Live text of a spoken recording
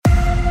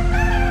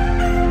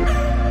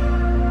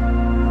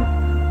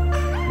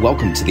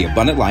Welcome to the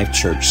Abundant Life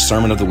Church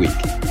Sermon of the Week.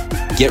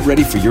 Get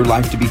ready for your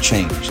life to be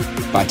changed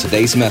by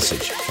today's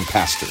message from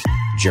Pastor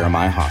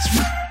Jeremiah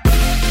Hosmer.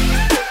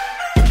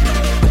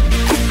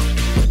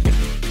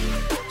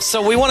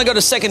 So we want to go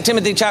to 2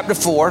 Timothy chapter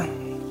 4,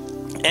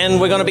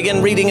 and we're going to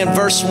begin reading in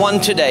verse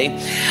 1 today.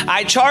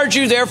 I charge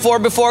you therefore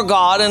before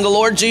God and the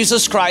Lord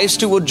Jesus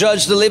Christ, who will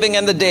judge the living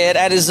and the dead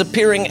at his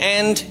appearing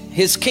and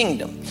his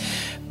kingdom.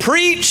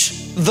 Preach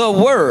the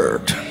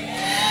word.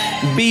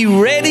 Be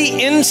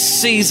ready in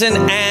season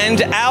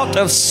and out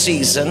of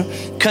season.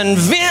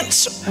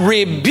 Convince,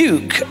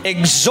 rebuke,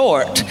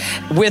 exhort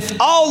with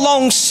all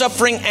long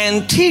suffering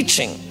and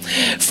teaching.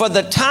 For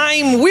the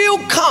time will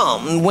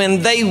come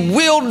when they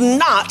will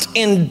not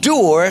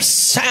endure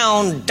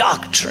sound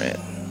doctrine,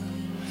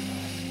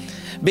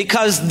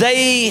 because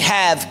they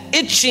have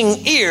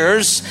itching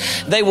ears.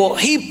 They will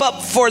heap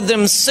up for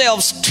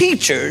themselves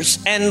teachers,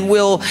 and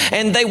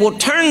they will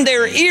turn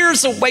their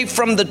ears away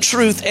from the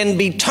truth and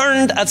be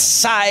turned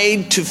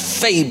aside to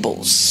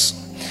fables.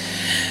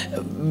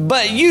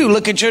 But you,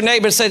 look at your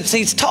neighbor, says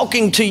he's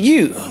talking to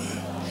you.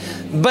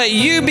 But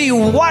you be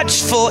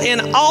watchful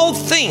in all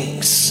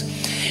things.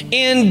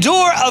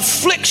 Endure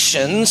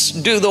afflictions,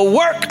 do the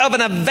work of an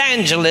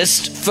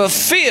evangelist,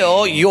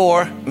 fulfill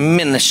your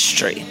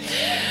ministry.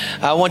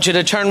 I want you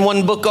to turn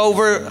one book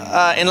over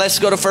and let's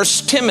go to 1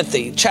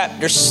 Timothy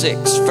chapter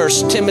 6.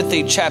 1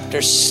 Timothy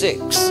chapter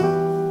 6.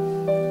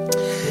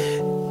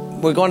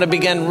 We're going to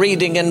begin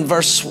reading in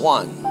verse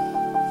 1.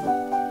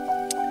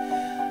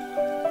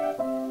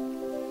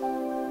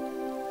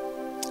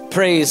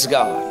 Praise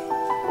God.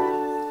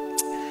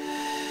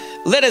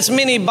 Let as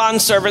many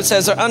bondservants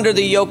as are under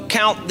the yoke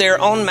count their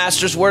own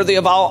masters worthy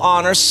of all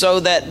honor, so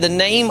that the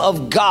name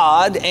of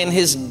God and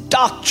his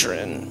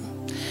doctrine,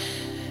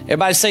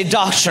 everybody say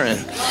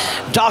doctrine.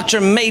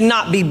 Doctrine may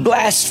not be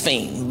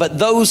blasphemed, but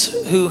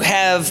those who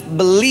have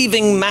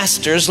believing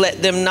masters,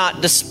 let them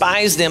not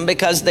despise them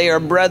because they are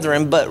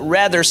brethren, but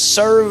rather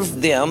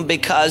serve them,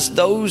 because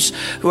those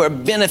who are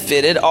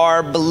benefited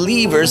are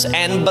believers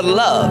and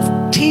beloved.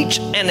 Teach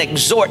and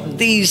exhort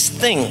these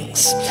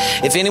things.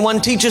 If anyone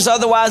teaches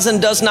otherwise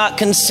and does not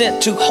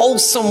consent to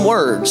wholesome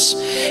words,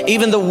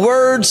 even the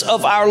words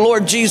of our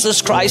Lord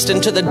Jesus Christ,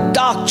 and to the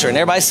doctrine,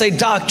 everybody say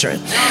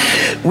doctrine,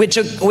 which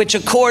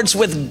accords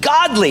with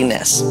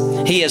godliness,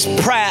 he is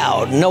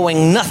proud,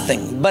 knowing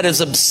nothing, but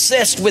is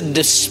obsessed with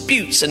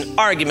disputes and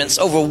arguments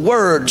over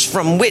words,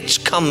 from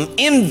which come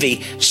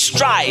envy,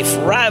 strife,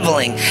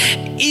 rivaling,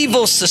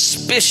 evil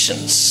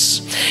suspicions,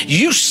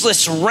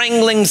 useless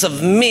wranglings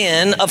of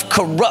men of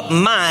corrupt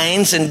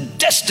minds and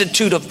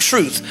destitute of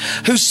truth,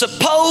 who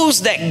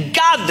suppose that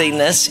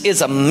godliness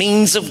is a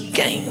means of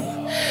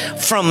gain.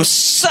 From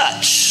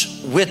such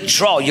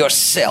withdraw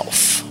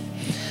yourself.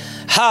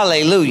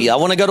 Hallelujah. I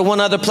want to go to one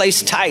other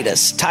place,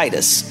 Titus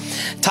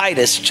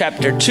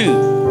chapter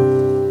 2.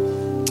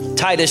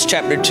 Titus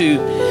chapter 2,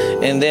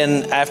 and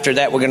then after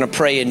that we're going to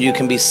pray and you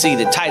can be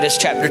seated. Titus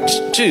chapter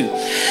 2,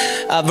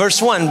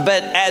 verse 1.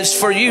 But as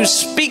for you,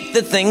 speak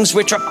the things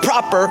which are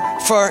proper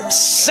for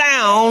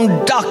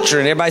sound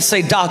doctrine. Everybody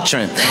say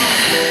doctrine.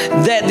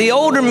 That the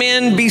older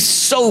men be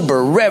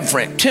sober,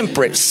 reverent,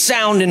 temperate,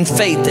 sound in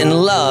faith, in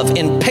love,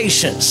 in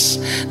patience.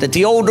 That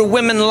the older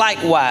women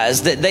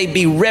likewise, that they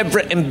be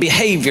reverent in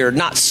behavior,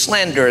 not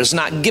slanderers,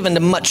 not given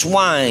to much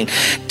wine,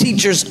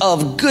 teachers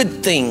of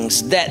good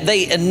things, that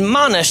they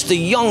admonish the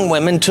young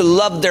women to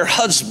love their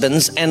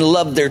husbands and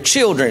love their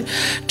children.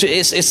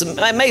 It's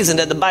amazing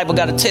that the Bible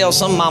got to tell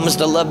some mamas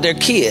to love their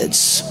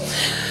kids.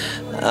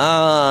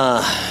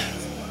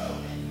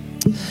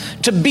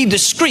 To be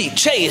discreet,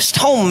 chaste,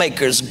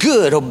 homemakers,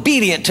 good,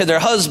 obedient to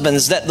their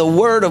husbands, that the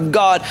word of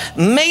God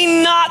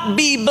may not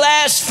be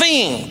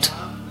blasphemed.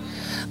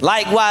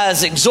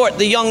 Likewise, exhort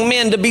the young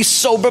men to be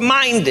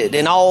sober-minded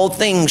in all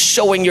things,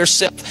 showing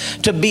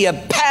yourself to be a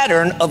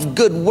pattern of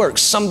good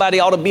works. Somebody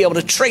ought to be able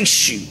to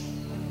trace you.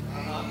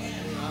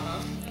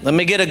 Let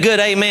me get a good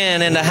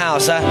amen in the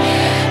house.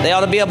 They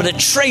ought to be able to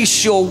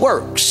trace your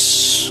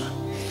works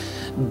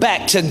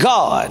back to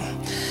God.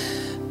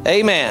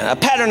 Amen. A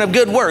pattern of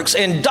good works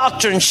and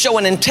doctrine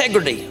showing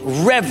integrity,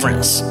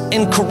 reverence,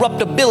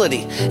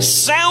 incorruptibility,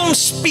 sound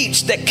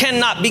speech that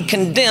cannot be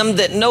condemned,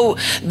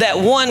 that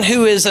one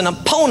who is an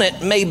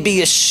opponent may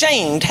be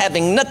ashamed,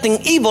 having nothing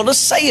evil to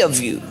say of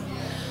you.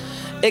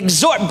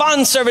 Exhort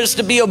bondservants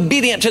to be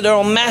obedient to their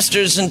own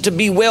masters, and to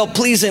be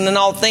well-pleasing in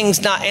all things,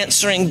 not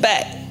answering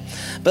back.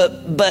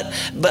 But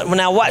when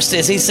I watched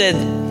this, he said,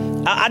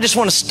 I just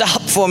want to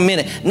stop for a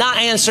minute. Not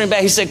answering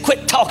back. He said,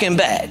 quit talking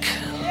back.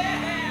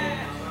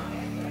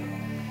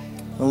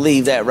 I'll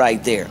leave that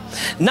right there.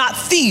 Not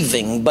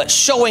thieving, but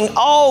showing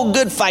all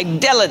good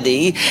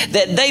fidelity,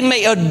 that they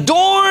may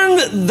adorn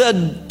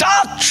the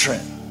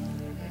doctrine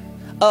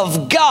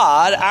of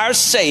God our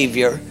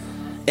Savior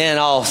in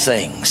all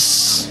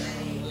things.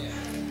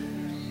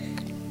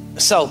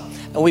 So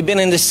we've been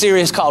in this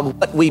series called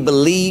What We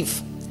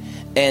Believe.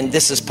 And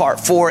this is part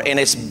 4, and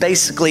it's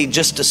basically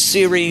just a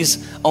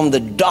series on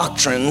the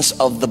doctrines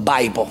of the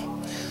Bible.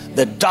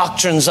 the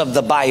doctrines of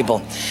the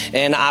Bible.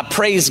 And I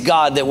praise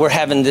God that we're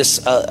having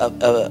this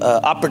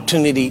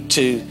opportunity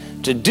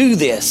to do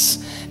this,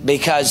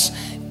 because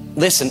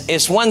listen,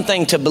 it's one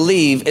thing to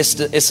believe,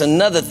 it's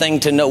another thing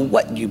to know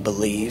what you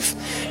believe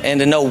and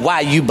to know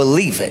why you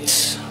believe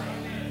it.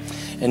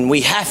 And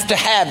we have to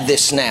have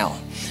this now,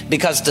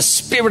 because the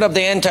spirit of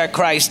the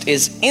Antichrist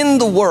is in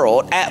the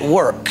world at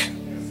work.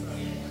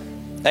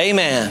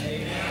 Amen.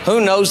 Who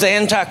knows, the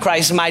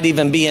Antichrist might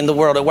even be in the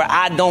world where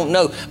I don't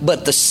know,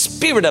 but the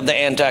spirit of the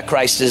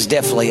Antichrist is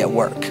definitely at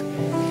work.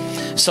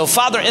 So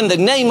Father, in the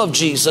name of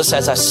Jesus,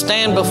 as I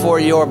stand before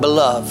your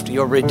beloved,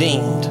 your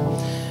redeemed,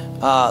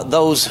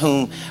 those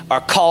whom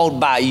are called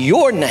by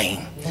your name,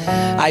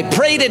 I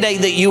pray today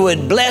that you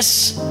would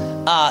bless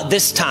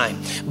this time.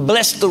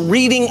 Bless the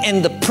reading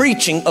and the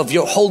preaching of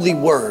your holy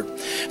word.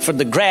 For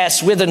the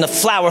grass wither and the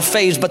flower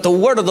fades, but the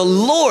word of the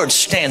Lord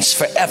stands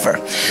forever.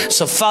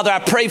 So Father, I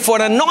pray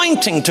for an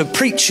anointing to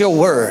preach your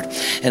word.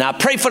 And I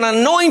pray for an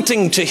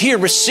anointing to hear,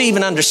 receive,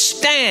 and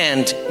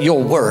understand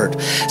your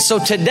word. So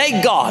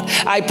today, God,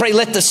 I pray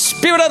let the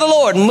Spirit of the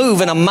Lord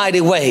move in a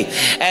mighty way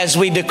as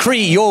we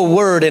decree your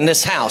word in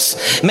this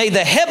house. May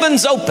the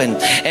heavens open,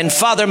 and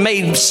Father,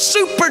 may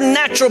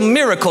supernatural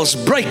miracles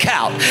break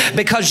out,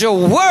 because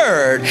your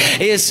word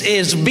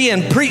is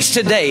being preached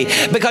today,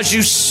 because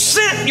you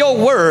sent your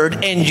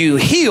word and you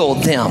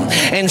healed them.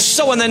 And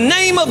so in the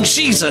name of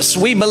Jesus,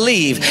 we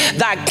believe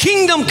thy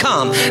kingdom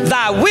come,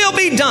 thy will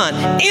be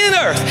done in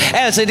earth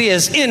as it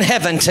is in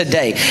heaven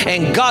today.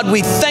 And God,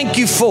 we thank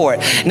you for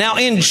it. Now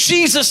in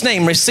Jesus'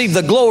 name, receive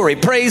the glory,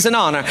 praise, and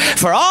honor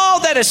for all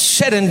that is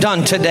said and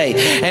done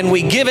today. And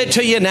we give it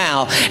to you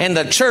now. And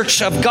the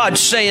church of God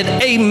saying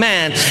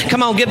amen.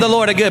 Come on, give the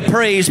Lord a good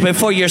praise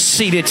before you're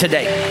seated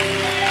today.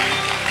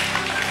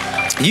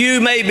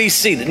 You may be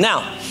seated.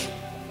 Now,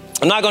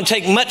 I'm not going to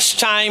take much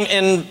time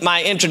in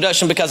my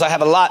introduction, because I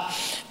have a lot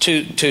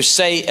to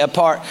say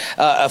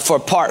for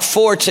part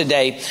 4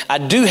 today. I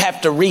do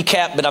have to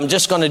recap, but I'm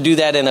just going to do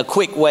that in a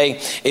quick way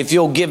if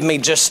you'll give me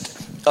just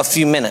a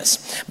few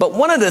minutes. But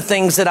one of the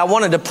things that I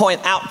wanted to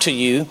point out to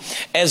you,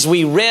 as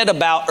we read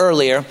about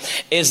earlier,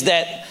 is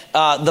that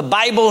the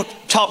Bible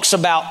talks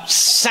about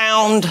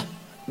sound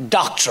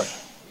doctrine.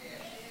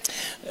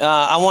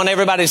 I want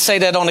everybody to say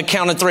that on the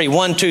count of 3.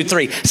 1, 2,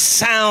 3.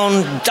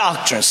 Sound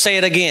doctrine. Say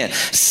it again.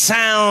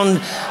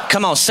 Sound.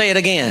 Come on, say it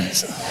again.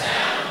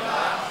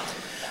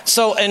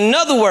 So in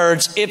other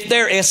words, if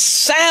there is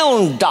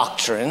sound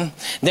doctrine,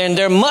 then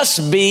there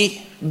must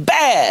be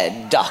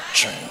bad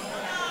doctrine.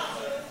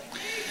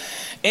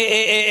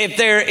 If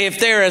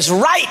there is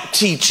right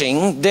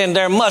teaching, then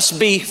there must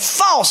be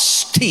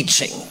false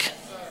teaching.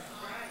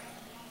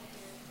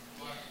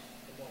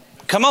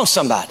 Come on,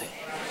 somebody.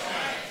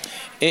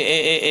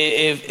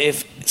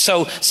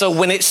 So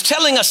when it's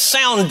telling us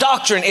sound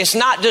doctrine, it's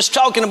not just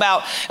talking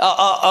about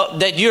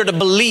that you're to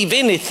believe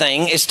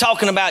anything. It's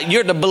talking about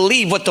you're to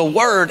believe what the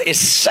word is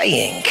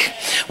saying,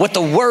 what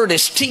the word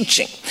is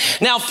teaching.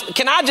 Now,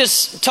 can I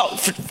just talk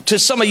to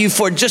some of you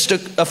for just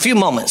a few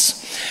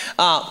moments?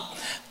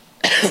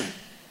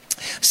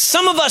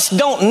 Some of us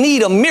don't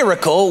need a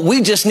miracle.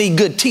 We just need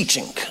good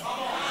teaching.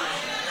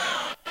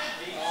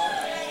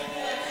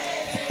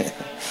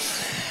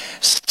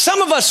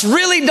 Some of us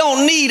really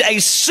don't need a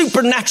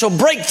supernatural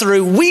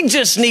breakthrough. We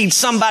just need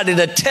somebody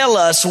to tell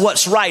us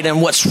what's right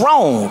and what's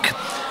wrong.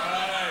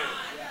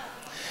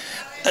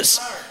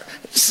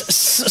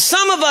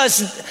 Some of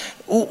us,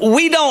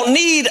 we don't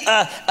need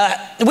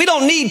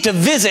to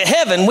visit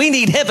heaven. We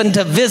need heaven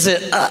to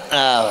visit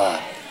us.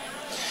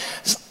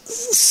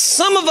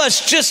 Some of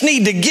us just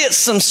need to get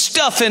some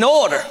stuff in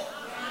order.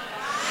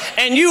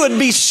 And you would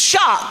be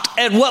shocked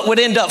at what would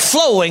end up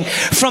flowing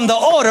from the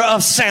order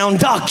of sound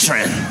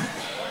doctrine.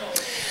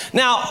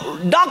 Now,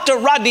 Dr.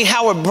 Rodney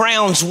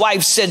Howard-Browne's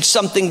wife said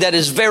something that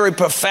is very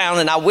profound,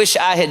 and I wish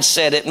I had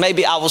said it.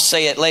 Maybe I will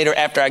say it later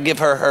after I give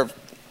her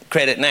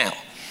credit now.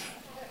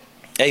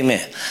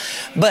 Amen.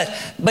 But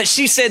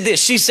she said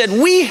this. She said,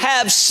 we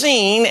have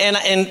seen,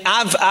 and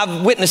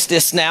I've witnessed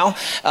this now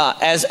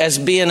as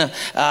being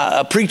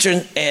a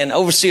preacher and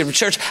overseer of a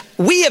church.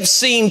 We have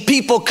seen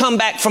people come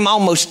back from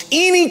almost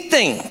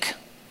anything.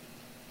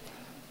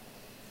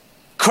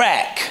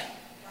 Crack.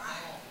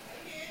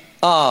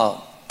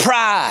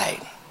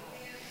 Pride,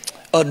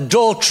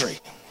 adultery,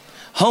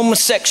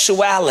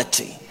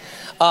 homosexuality,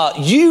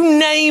 you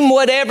name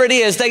whatever it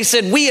is. They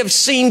said, we have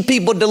seen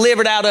people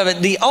delivered out of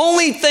it. The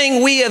only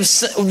thing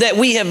that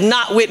we have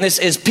not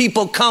witnessed is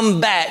people come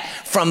back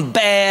from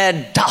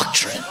bad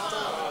doctrine.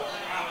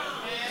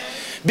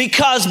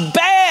 Because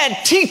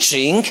bad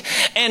teaching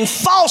and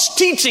false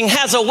teaching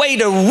has a way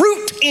to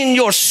root in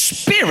your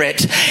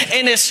spirit,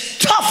 and it's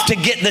tough to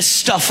get this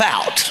stuff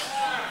out.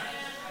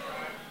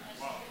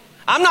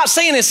 I'm not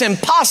saying it's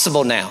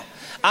impossible now.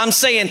 I'm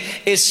saying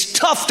it's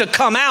tough to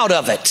come out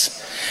of it,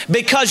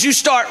 because you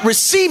start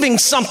receiving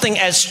something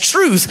as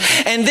truth.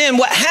 And then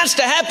what has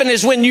to happen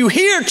is when you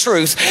hear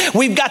truth,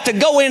 we've got to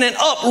go in and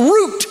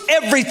uproot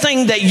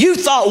everything that you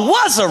thought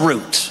was a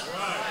root.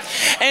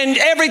 And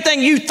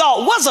everything you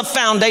thought was a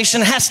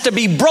foundation has to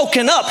be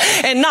broken up.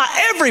 And not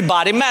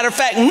everybody, matter of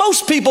fact,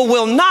 most people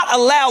will not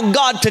allow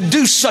God to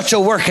do such a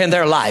work in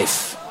their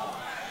life.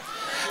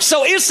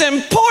 So it's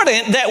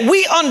important that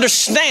we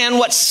understand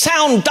what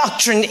sound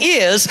doctrine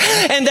is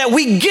and that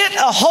we get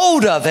a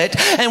hold of it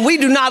and we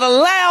do not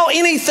allow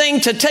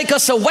anything to take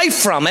us away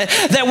from it,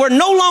 that we're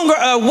no longer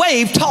a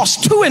wave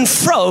tossed to and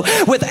fro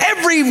with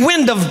every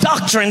wind of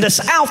doctrine that's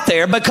out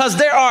there, because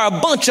there are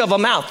a bunch of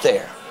them out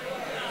there.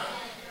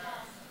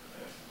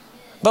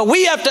 But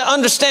we have to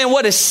understand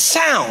what is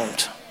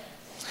sound.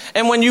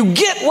 And when you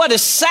get what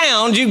is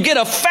sound, you get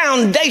a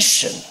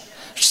foundation.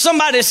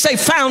 Somebody say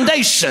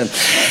foundation.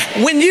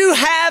 When you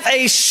have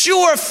a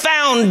sure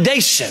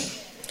foundation,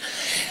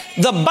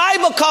 the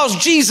Bible calls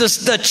Jesus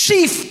the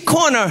chief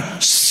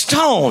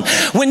cornerstone.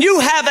 When you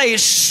have a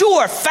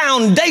sure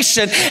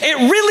foundation,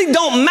 it really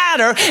don't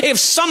matter if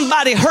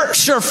somebody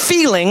hurts your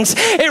feelings.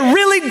 It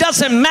really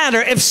doesn't matter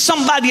if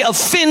somebody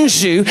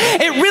offends you.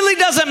 It really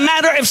doesn't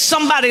matter if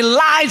somebody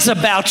lies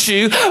about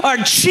you or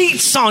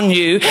cheats on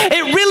you.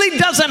 It really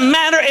doesn't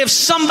matter if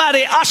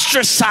somebody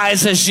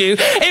ostracizes you.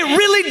 It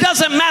really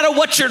doesn't matter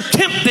what you're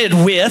tempted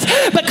with,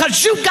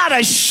 because you've got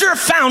a sure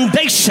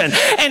foundation.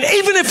 And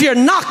even if you're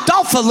knocked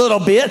off a little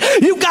bit,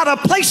 you've got a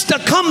place to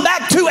come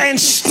back to and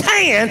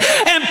stand.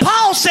 And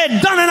Paul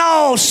said, done it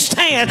all,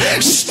 stand.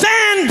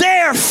 Stand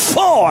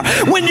therefore.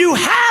 When you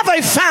have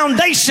a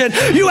foundation,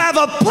 you have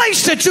a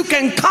place that you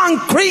can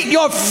concrete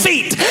your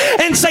feet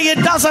and say, it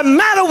doesn't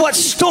matter what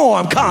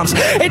storm comes.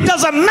 It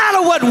doesn't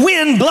matter what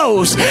wind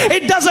blows.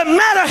 It doesn't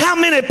matter how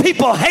many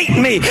people hate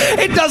me.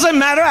 It doesn't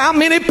matter how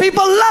many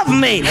people love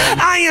me.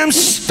 I am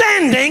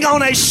standing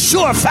on a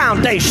sure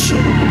foundation.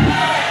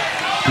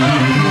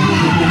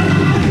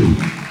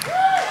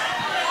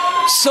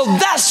 So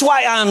that's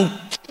why I'm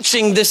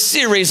teaching this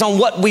series on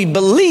what we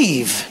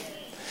believe.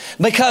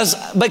 Because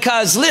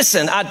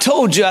listen, I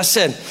told you, I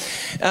said,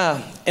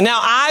 now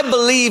I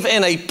believe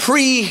in a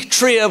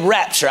pre-trib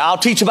rapture. I'll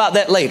teach about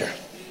that later.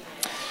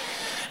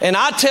 And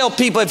I tell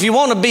people, if you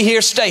want to be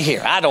here, stay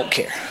here. I don't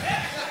care.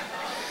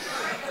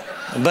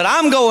 But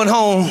I'm going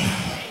home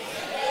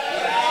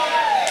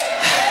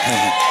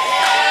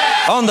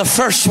on the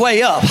first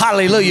way up.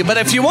 Hallelujah. But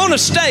if you want to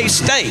stay,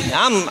 stay.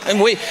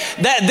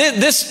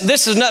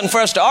 This is nothing for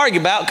us to argue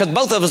about, because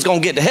both of us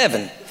going to get to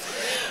heaven.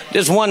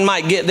 Just one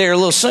might get there a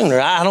little sooner.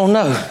 I don't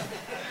know.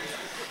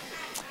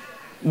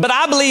 But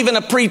I believe in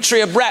a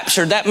pre-trib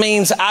rapture. That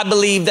means I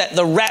believe that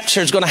the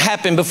rapture is going to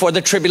happen before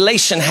the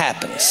tribulation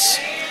happens.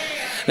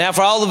 Now,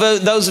 for all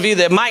of those of you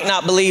that might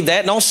not believe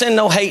that, don't send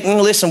no hating.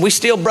 Listen, we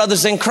still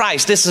brothers in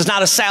Christ. This is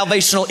not a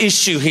salvational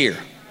issue here.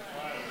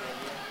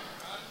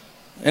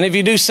 And if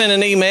you do send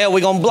an email, we're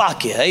going to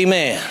block you.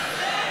 Amen.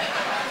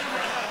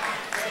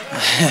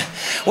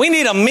 We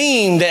need a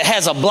meme that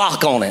has a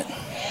block on it.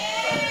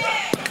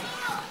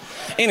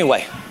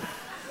 Anyway.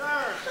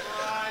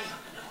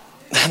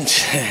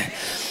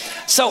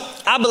 So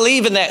I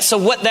believe in that. So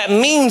what that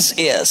means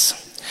is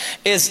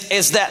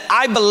that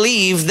I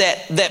believe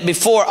that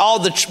before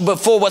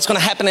what's going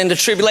to happen in the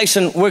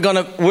tribulation, we're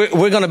going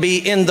to be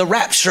in the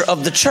rapture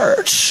of the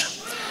church.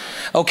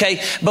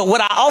 Okay? But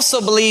what I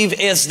also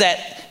believe is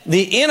that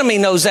the enemy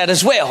knows that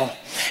as well.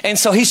 And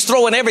so he's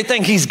throwing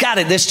everything he's got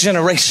at this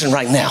generation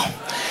right now.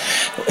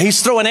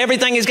 He's throwing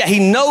everything he's got.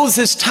 He knows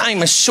his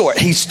time is short.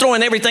 He's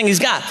throwing everything he's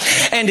got.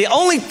 And the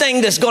only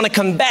thing that's going to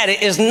combat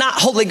it is not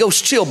Holy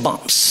Ghost chill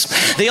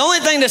bumps. The only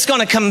thing that's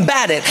going to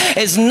combat it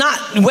is not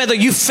whether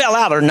you fell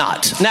out or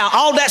not. Now,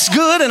 all that's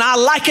good and I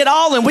like it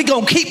all, and we're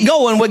going to keep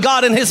going with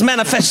God and his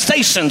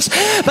manifestations.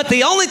 But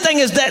the only thing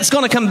that's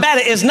going to combat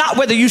it is not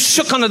whether you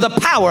shook under the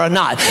power or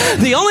not.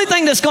 The only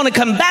thing that's going to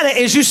combat it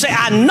is you say,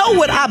 I know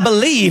what I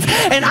believe,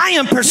 and I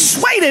am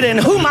persuaded in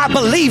whom I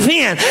believe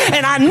in,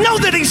 and I know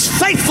that he's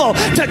faithful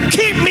to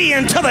keep me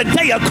until the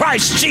day of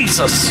Christ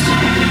Jesus.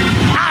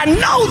 I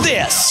know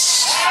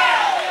this.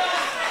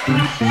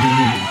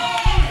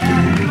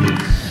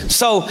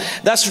 So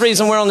that's the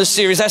reason we're on this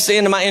series. That's the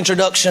end of my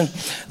introduction.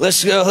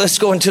 Let's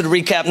go into the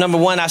recap. Number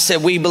one, I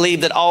said we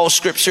believe that all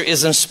scripture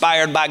is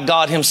inspired by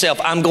God himself.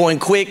 I'm going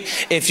quick.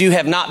 If you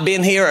have not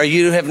been here or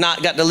you have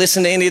not got to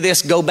listen to any of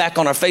this, go back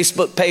on our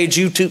Facebook page,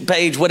 YouTube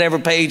page, whatever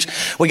page.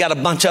 We got a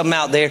bunch of them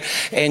out there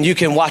and you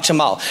can watch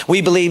them all. We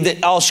believe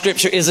that all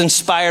scripture is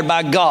inspired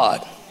by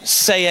God.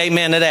 Say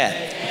amen to that.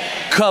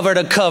 Amen. Cover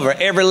to cover.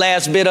 Every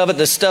last bit of it,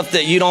 the stuff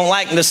that you don't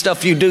like and the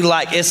stuff you do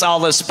like, it's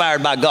all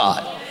inspired by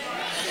God.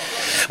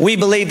 We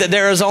believe that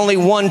there is only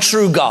one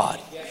true God.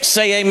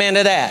 Say amen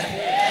to that.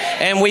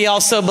 And we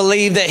also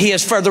believe that he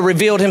has further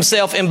revealed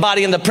himself,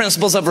 embodying the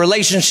principles of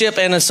relationship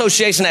and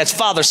association as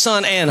Father,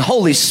 Son, and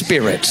Holy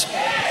Spirit.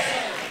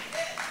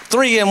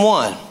 3 in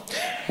 1.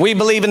 We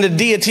believe in the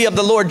deity of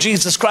the Lord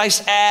Jesus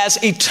Christ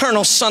as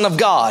eternal Son of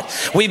God.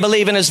 We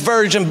believe in his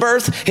virgin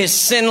birth, his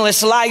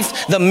sinless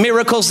life, the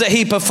miracles that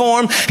he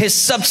performed, his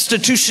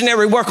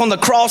substitutionary work on the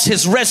cross,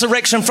 his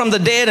resurrection from the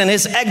dead, and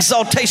his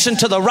exaltation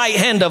to the right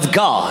hand of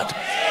God.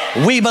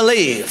 We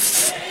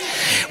believe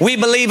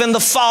in the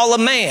fall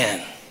of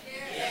man.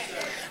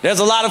 There's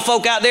a lot of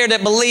folk out there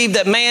that believe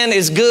that man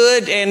is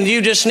good and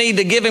you just need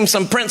to give him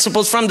some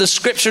principles from the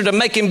scripture to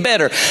make him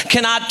better.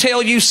 Can I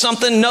tell you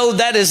something? No,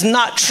 that is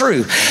not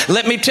true.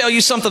 Let me tell you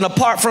something.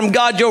 Apart from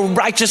God, your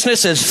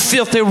righteousness is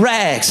filthy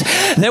rags.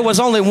 There was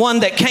only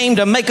one that came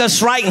to make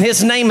us right, and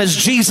his name is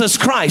Jesus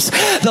Christ.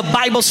 The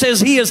Bible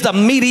says he is the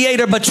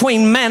mediator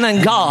between man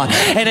and God.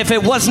 And if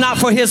it was not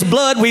for his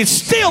blood, we'd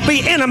still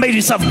be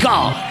enemies of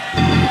God.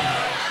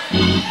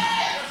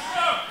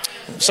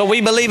 So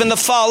we believe in the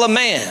fall of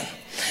man.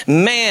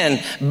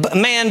 Man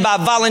by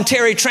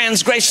voluntary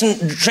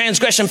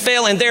transgression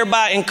fell and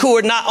thereby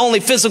incurred not only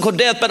physical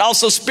death, but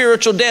also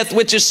spiritual death,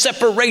 which is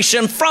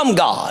separation from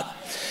God.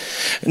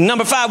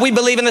 Number 5, we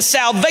believe in the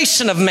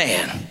salvation of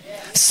man.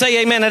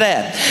 Say amen to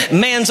that.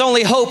 Man's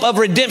only hope of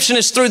redemption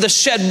is through the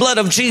shed blood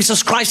of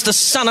Jesus Christ, the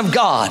Son of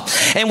God.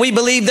 And we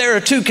believe there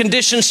are 2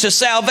 conditions to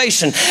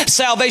salvation.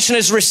 Salvation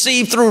is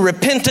received through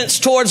repentance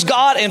towards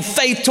God and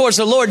faith towards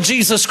the Lord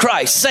Jesus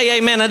Christ. Say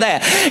amen to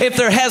that. If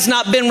there has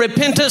not been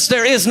repentance,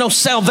 there is no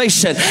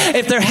salvation.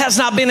 If there has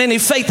not been any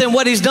faith in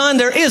what he's done,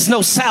 there is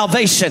no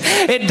salvation.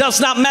 It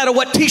does not matter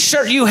what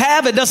t-shirt you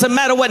have. It doesn't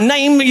matter what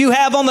name you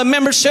have on the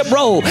membership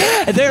roll.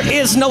 There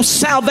is no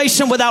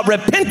salvation without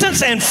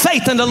repentance and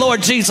faith in the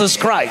Lord Jesus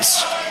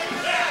Christ.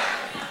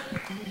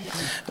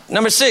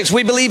 Number 6,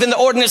 we believe in the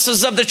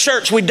ordinances of the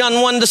church. We've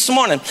done one this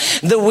morning.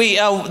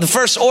 The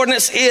first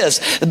ordinance is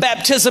the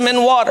baptism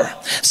in water.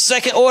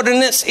 Second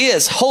ordinance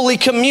is Holy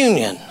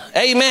Communion.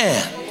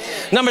 Amen.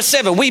 Number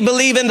 7, we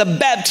believe in the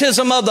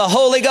baptism of the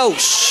Holy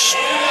Ghost.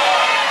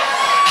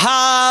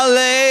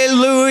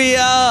 Hallelujah.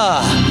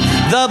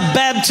 The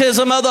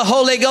baptism of the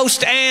Holy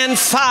Ghost and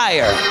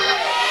fire.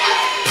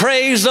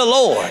 Praise the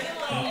Lord.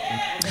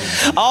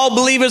 All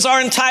believers are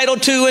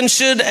entitled to and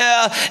should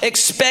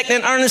expect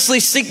and earnestly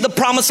seek the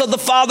promise of the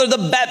Father,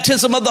 the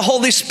baptism of the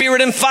Holy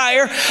Spirit and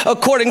fire,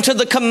 according to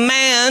the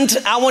command.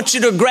 I want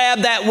you to grab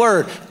that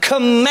word,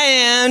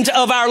 command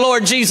of our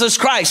Lord Jesus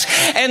Christ.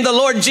 And the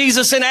Lord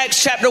Jesus in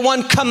Acts chapter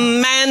 1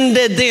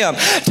 commanded them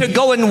to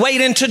go and wait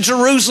into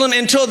Jerusalem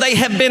until they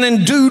have been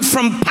endued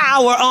from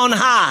power on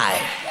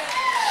high.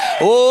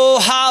 Oh,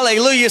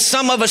 hallelujah.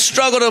 Some of us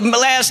struggle to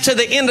last to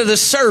the end of the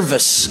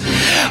service.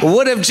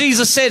 What if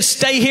Jesus said,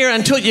 stay here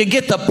until you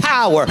get the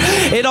power?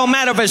 It don't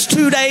matter if it's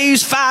 2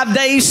 days, 5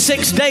 days,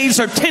 6 days,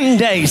 or 10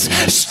 days.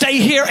 Stay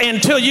here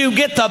until you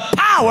get the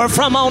power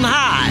from on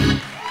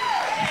high.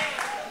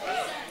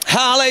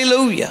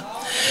 Hallelujah.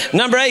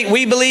 Number 8,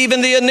 we believe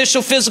in the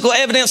initial physical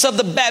evidence of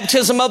the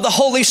baptism of the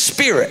Holy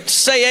Spirit.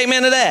 Say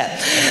amen to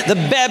that. The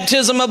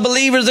baptism of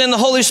believers in the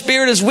Holy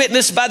Spirit is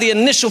witnessed by the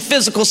initial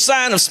physical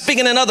sign of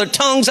speaking in other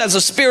tongues as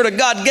the Spirit of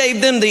God gave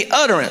them the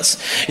utterance.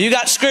 You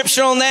got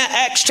scripture on that?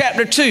 Acts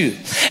chapter 2,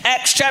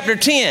 Acts chapter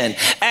 10,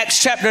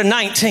 Acts chapter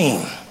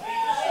 19.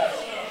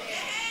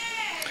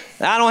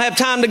 I don't have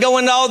time to go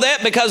into all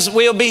that because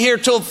we'll be here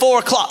till 4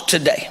 o'clock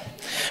today.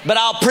 But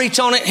I'll preach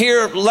on it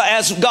here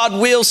as God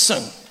wills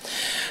soon.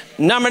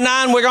 Number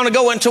 9, we're going to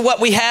go into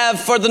what we have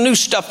for the new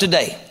stuff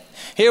today.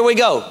 Here we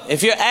go.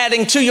 If you're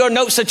adding to your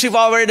notes that you've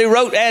already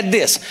wrote, add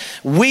this.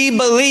 We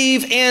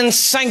believe in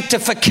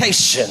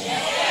sanctification.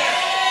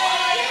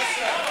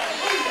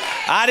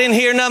 I didn't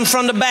hear nothing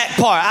from the back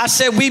part. I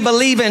said we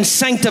believe in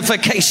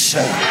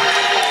sanctification.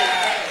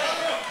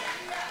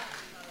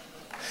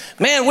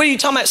 Man, what are you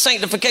talking about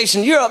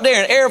sanctification? You're up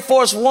there in Air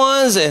Force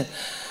Ones and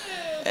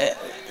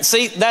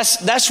see,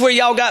 that's where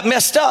y'all got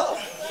messed up.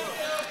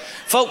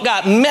 Folk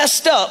got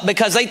messed up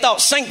because they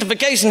thought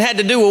sanctification had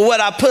to do with what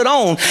I put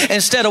on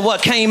instead of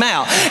what came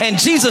out. And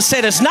Jesus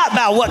said it's not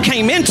about what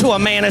came into a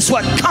man, it's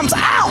what comes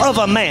out of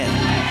a man.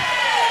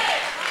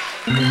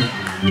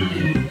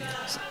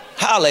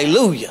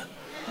 Hallelujah.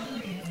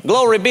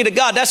 Glory be to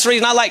God. That's the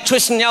reason I like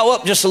twisting y'all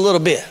up just a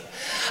little bit.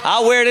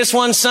 I'll wear this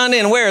one Sunday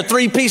and wear a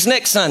 3-piece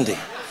next Sunday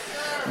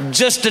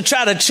just to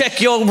try to check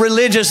your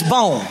religious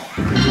bone.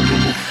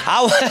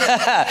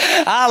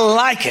 I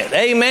like it.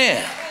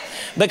 Amen.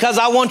 Because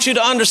I want you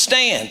to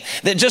understand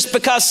that just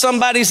because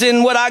somebody's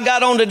in what I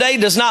got on today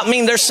does not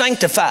mean they're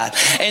sanctified.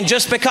 And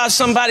just because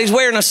somebody's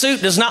wearing a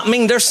suit does not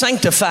mean they're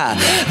sanctified.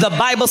 The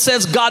Bible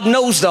says God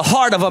knows the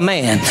heart of a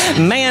man.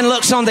 Man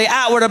looks on the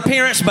outward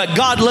appearance, but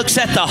God looks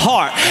at the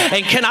heart.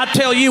 And can I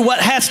tell you what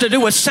has to do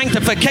with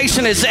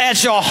sanctification is,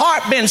 has your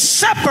heart been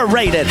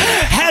separated?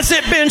 Has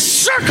it been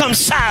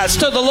circumcised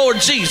to the Lord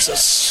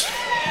Jesus?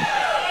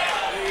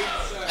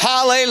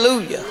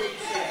 Hallelujah.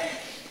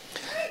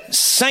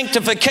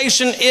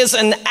 Sanctification is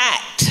an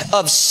act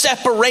of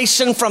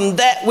separation from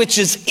that which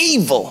is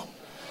evil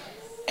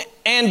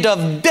and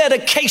of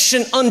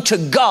dedication unto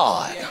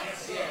God.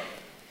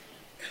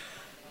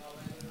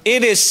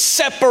 It is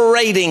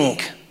separating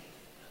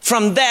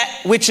from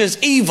that which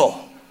is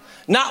evil,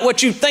 not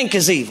what you think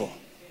is evil,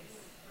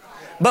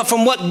 but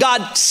from what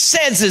God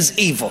says is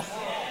evil.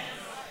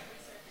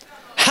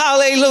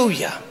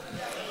 Hallelujah.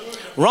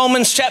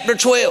 Romans chapter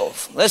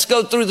 12. Let's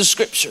go through the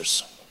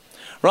scriptures.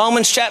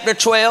 Romans chapter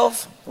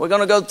 12. We're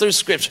going to go through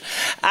scripture.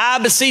 I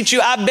beseech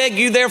you, I beg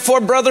you,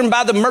 therefore, brethren,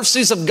 by the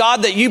mercies of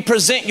God, that you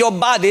present your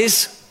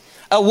bodies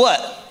a what?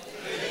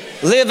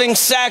 Living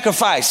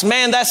sacrifice.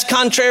 Man, that's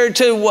contrary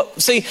to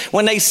what, see,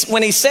 when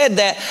he said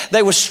that,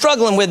 they were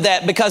struggling with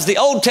that because the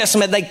Old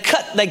Testament,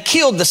 they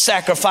killed the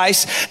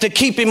sacrifice to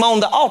keep him on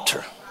the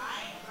altar.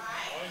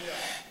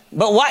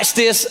 But watch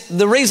this.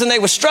 The reason they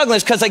were struggling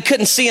is because they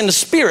couldn't see in the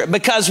spirit,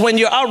 because when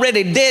you're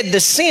already dead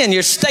to sin,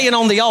 you're staying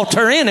on the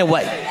altar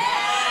anyway.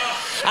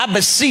 I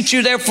beseech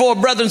you, therefore,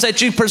 brethren,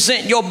 that you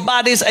present your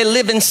bodies a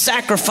living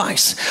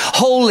sacrifice,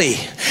 holy,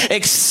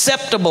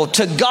 acceptable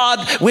to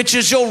God, which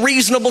is your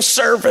reasonable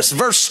service.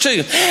 Verse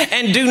 2,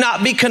 and do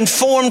not be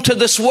conformed to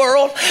this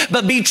world,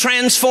 but be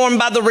transformed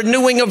by the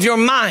renewing of your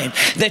mind,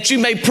 that you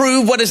may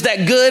prove what is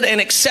that good and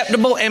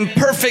acceptable and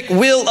perfect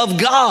will of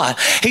God.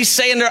 He's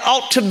saying there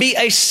ought to be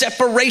a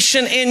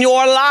separation in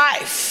your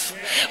life.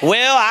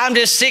 Well, I'm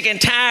just sick and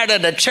tired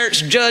of the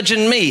church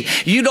judging me.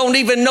 You don't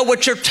even know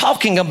what you're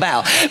talking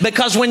about,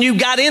 because when you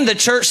got in the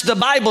church, the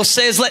Bible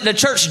says let the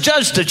church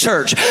judge the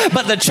church,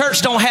 but the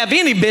church don't have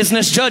any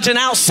business judging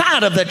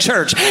outside of the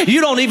church.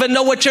 You don't even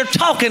know what you're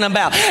talking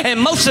about, and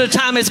most of the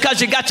time it's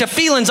because you got your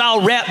feelings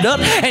all wrapped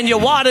up and you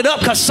wadded up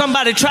because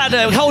somebody tried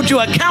to hold you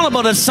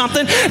accountable to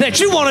something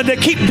that you wanted to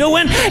keep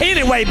doing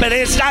anyway. But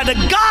it's not.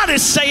 God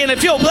is saying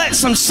if you'll let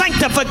some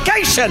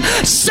sanctification,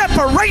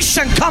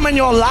 separation come in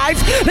your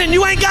life, then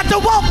you ain't got to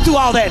walk through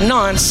all that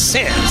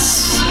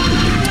nonsense.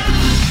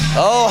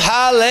 Oh,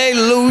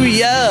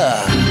 hallelujah.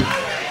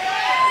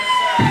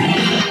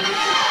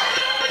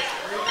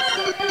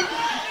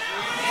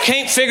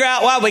 Can't figure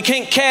out why we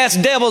can't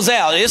cast devils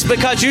out. It's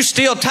because you're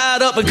still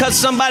tied up because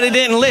somebody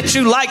didn't let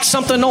you like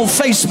something on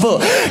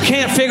Facebook.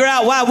 Can't figure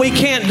out why we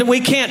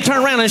can't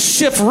turn around and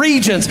shift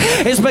regions.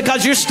 It's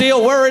because you're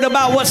still worried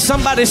about what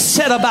somebody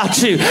said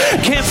about you.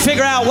 Can't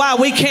figure out why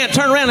we can't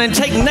turn around and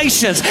take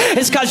nations.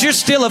 It's because you're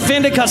still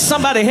offended because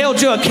somebody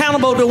held you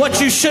accountable to what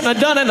you shouldn't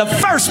have done in the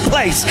first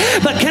place.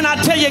 But can I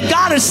tell you,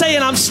 God is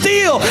saying, I'm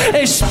still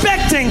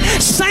expecting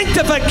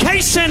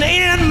sanctification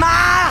in my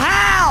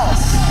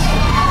house.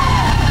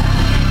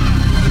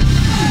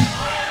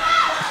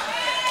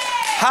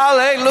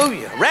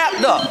 Hallelujah.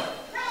 Wrapped up.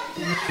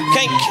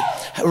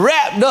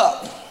 Wrapped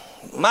up.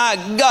 My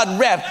God,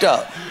 wrapped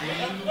up.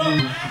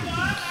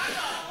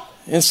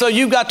 And so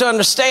you've got to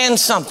understand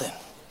something.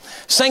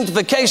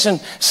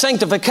 Sanctification,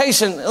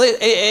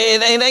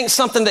 it ain't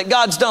something that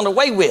God's done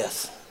away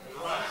with.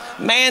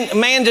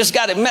 Man just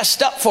got it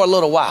messed up for a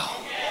little while.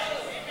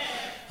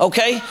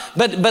 Okay?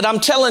 But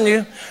I'm telling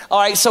you, all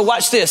right, so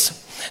watch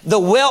this. The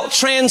wealth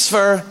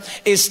transfer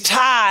is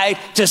tied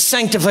to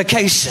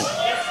sanctification.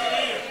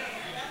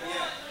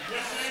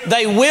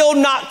 They will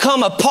not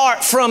come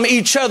apart from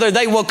each other.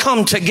 They will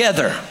come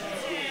together.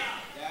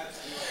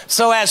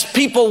 So as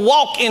people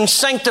walk in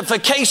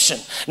sanctification,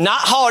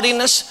 not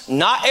haughtiness,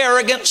 not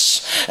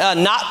arrogance,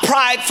 not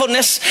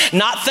pridefulness,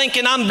 not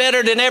thinking I'm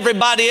better than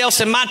everybody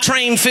else and my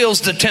train fills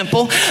the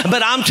temple.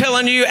 But I'm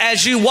telling you,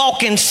 as you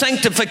walk in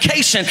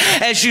sanctification,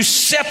 as you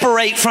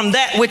separate from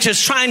that which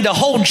is trying to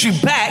hold you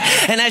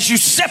back, and as you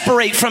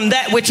separate from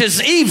that which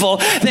is evil,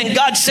 then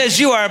God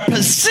says you are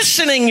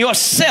positioning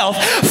yourself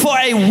for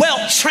a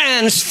wealth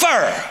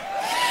transfer.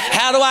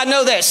 How do I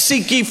know that?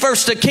 Seek ye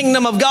first the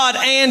kingdom of God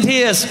and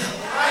His,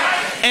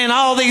 and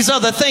all these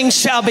other things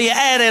shall be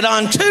added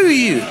unto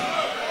you.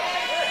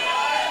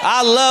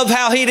 I love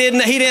how he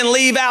didn't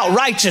leave out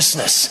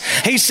righteousness.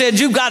 He said,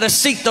 you got to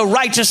seek the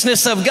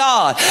righteousness of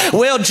God.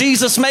 Well,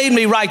 Jesus made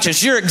me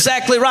righteous. You're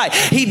exactly right.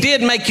 He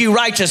did make you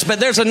righteous. But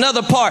there's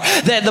another part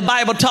that the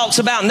Bible talks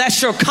about, and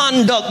that's your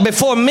conduct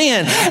before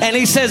men. And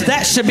he says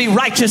that should be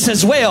righteous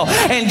as well.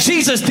 And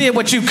Jesus did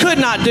what you could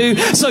not do,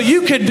 so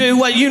you could do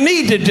what you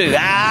need to do.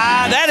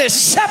 That is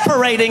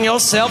separating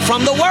yourself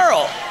from the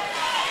world.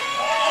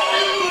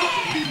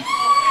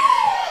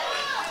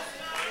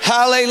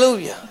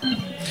 Hallelujah.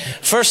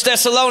 1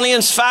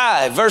 Thessalonians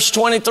 5, verse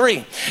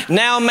 23.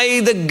 Now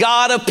may the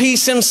God of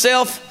peace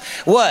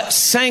himself, what?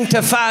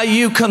 Sanctify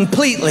you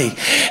completely.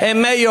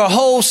 And may your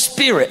whole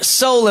spirit,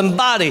 soul, and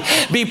body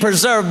be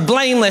preserved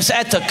blameless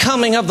at the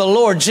coming of the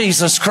Lord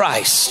Jesus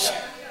Christ.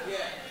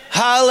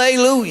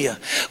 Hallelujah.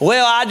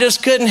 Well, I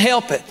just couldn't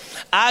help it.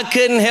 I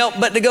couldn't help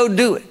but to go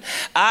do it.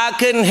 I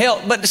couldn't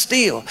help but to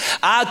steal.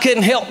 I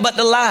couldn't help but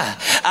to lie.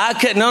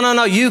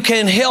 No. You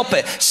can help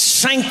it.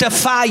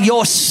 Sanctify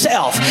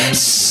yourself.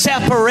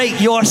 Separate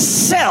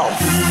yourself.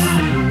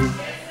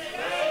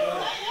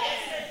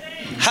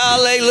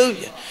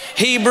 Hallelujah.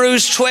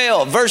 Hebrews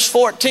 12, verse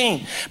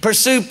 14.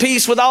 Pursue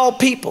peace with all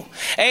people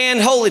and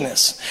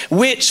holiness,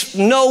 which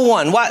no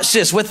one, watch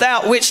this,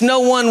 without which no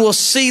one will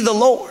see the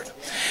Lord.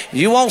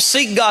 You won't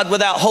seek God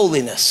without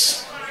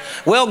holiness.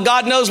 Well,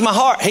 God knows my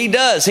heart. He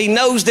does. He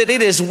knows that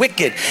it is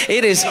wicked.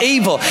 It is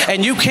evil.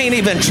 And you can't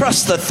even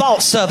trust the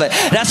thoughts of it.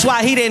 That's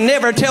why he didn't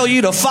never tell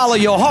you to follow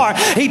your heart.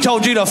 He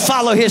told you to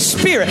follow his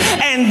spirit.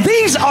 And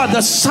these are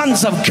the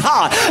sons of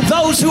God,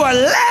 those who are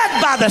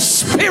led by the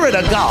Spirit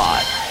of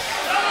God.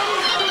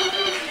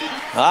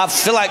 I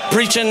feel like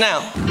preaching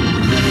now.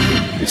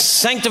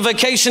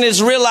 Sanctification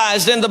is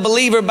realized in the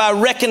believer by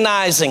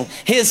recognizing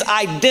his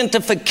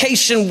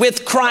identification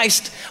with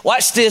Christ.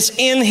 Watch this,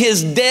 in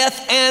his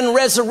death and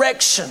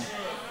resurrection.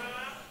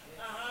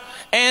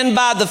 And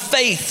by the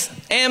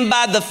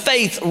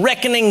faith,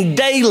 reckoning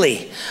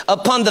daily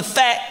upon the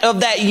fact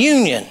of that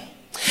union,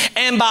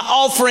 and by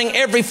offering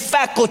every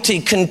faculty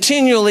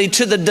continually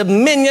to the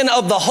dominion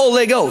of the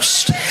Holy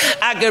Ghost.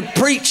 I could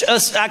preach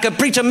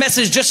a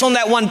message just on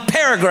that one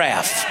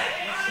paragraph.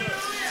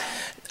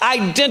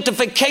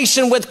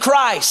 Identification with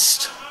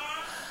Christ.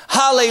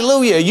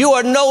 Hallelujah. Your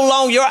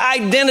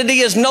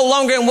identity is no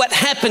longer in what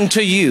happened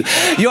to you.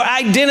 Your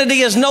identity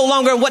is no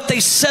longer what they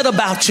said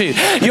about you.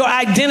 Your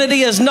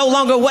identity is no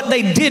longer what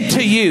they did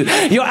to you.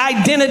 Your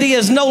identity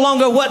is no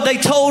longer what they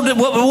told,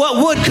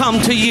 what would come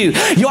to you.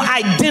 Your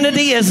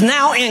identity is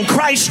now in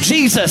Christ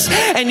Jesus.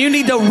 And you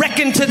need to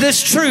reckon to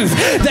this truth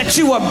that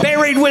you are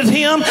buried with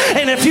Him.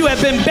 And if you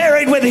have been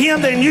buried with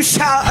Him, then you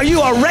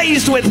are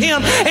raised with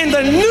Him in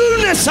the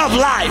newness of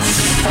life.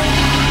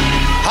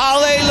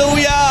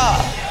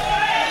 Hallelujah.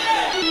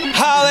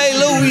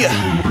 Hallelujah.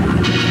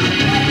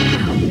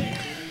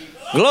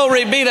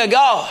 Glory be to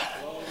God.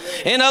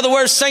 In other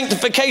words,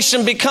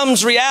 sanctification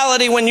becomes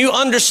reality when you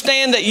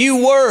understand that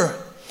you were,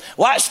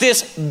 watch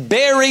this,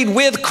 buried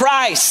with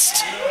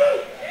Christ.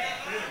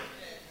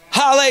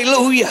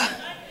 Hallelujah.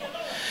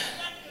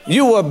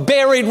 You were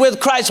buried with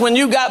Christ. When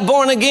you got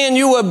born again,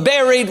 you were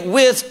buried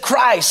with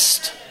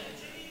Christ.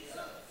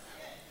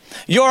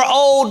 Your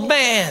old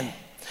man,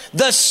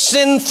 the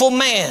sinful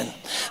man,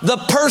 the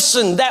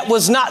person that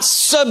was not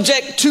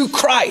subject to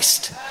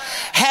Christ,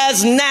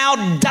 has now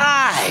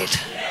died.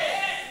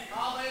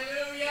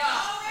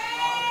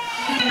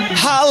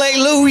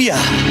 Hallelujah.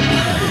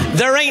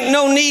 There ain't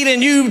no need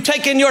in you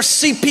taking your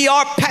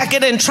CPR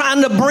packet and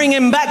trying to bring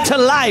him back to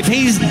life.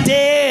 He's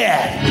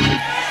dead.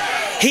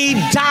 He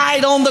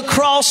died on the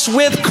cross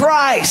with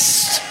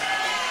Christ.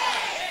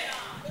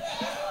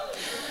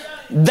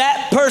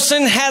 That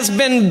person has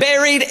been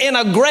buried in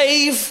a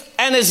grave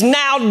and is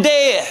now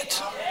dead.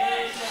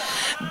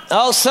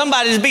 Oh,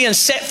 somebody's being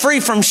set free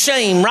from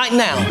shame right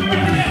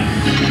now.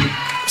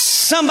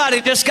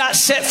 Somebody just got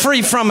set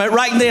free from it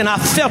right then. I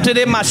felt it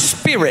in my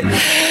spirit.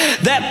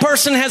 That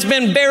person has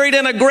been buried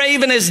in a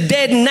grave and is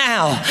dead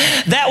now.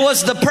 That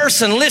was the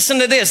person, listen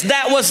to this,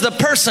 that was the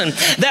person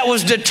that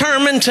was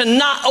determined to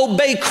not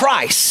obey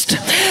Christ.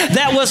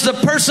 That was the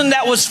person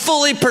that was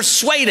fully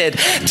persuaded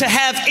to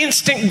have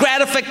instant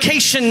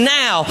gratification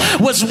now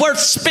was worth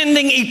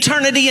spending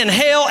eternity in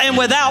hell and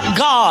without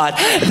God.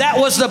 That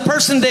was the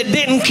person that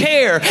didn't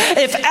care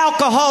if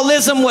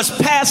alcoholism was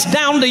passed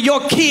down to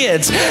your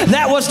kids.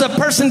 That was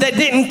the person that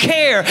didn't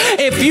care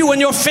if you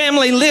and your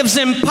family lives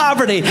in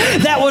poverty.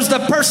 That was the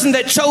person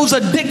that chose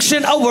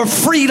addiction over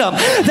freedom.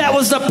 That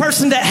was the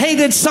person that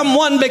hated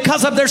someone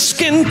because of their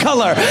skin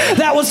color.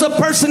 That was the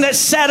person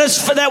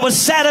that was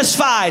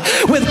satisfied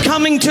with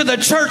coming to the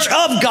church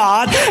of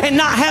God and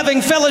not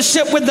having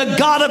fellowship with the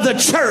God of the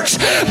church.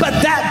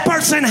 But that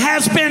person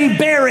has been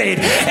buried,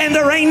 and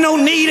there ain't no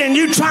need in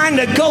you trying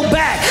to go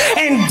back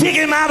and dig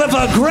him out of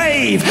a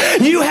grave.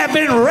 You have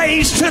been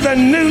raised to the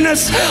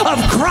newness of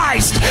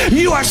Christ.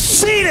 You are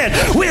seated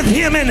with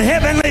Him in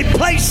heavenly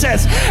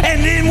places.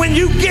 And then when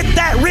you get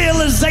that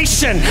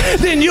realization,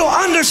 then you'll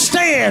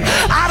understand,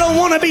 I don't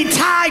want to be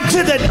tied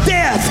to the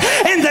death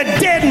and the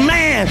dead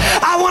man.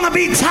 I want to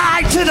be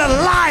tied to the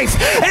life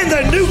and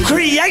the new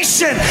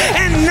creation.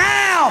 And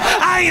now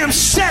I am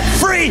set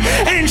free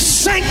and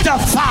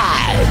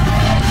sanctified.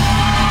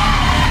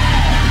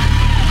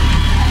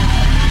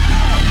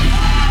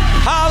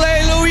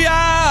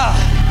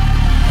 Hallelujah.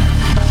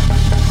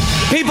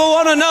 People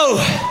want to know.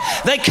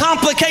 They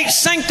complicate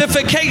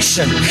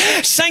sanctification.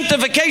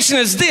 Sanctification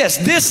is this.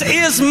 This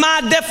is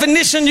my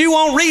definition. You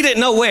won't read it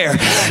nowhere.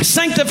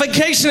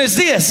 Sanctification is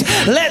this.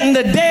 Letting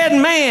the dead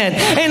man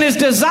and his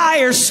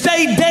desires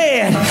stay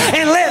dead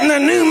and letting the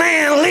new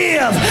man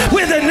live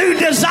with the new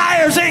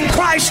desires in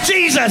Christ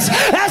Jesus.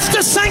 That's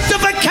the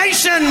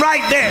sanctification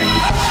right there.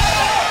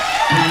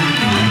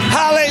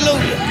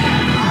 Hallelujah.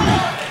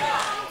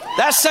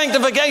 That's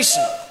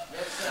sanctification.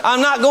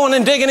 I'm not going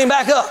and digging him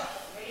back up.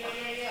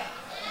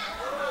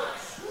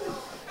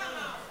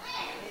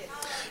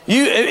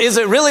 Is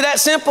it really that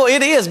simple?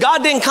 It is.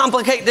 God didn't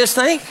complicate this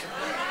thing.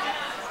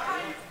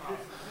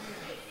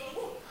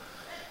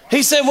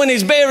 He said when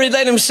he's buried,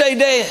 let him stay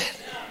dead.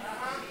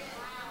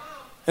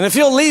 And if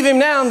you'll leave him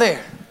down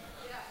there,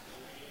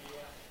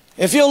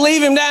 if you'll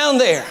leave him down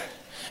there,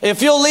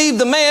 if you'll leave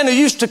the man who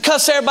used to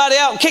cuss everybody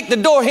out and kick the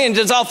door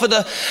hinges off of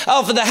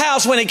the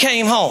house when he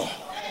came home,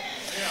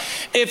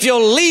 if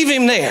you'll leave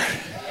him there,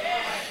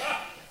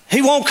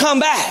 he won't come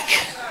back.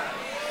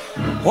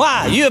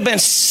 Why? You have been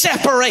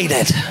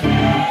separated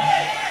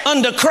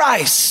under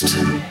Christ.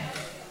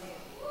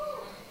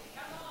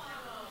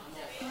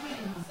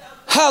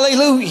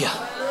 Hallelujah.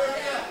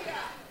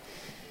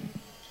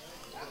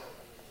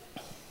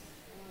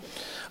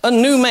 A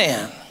new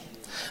man,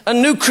 a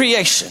new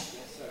creation.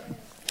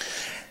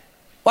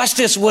 Watch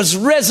this, was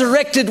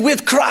resurrected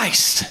with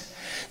Christ.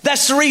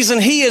 That's the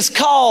reason he is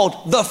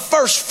called the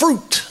first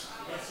fruit.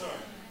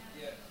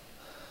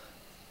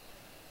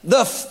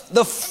 The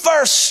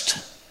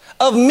first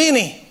of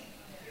many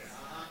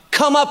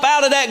come up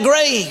out of that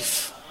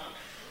grave.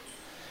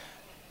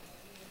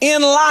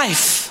 in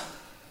life.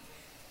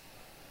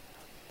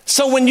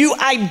 So when you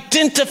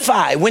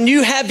identify, when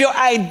you have your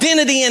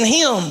identity in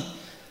him,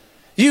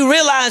 you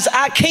realize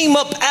I came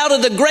up out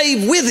of the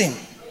grave with him.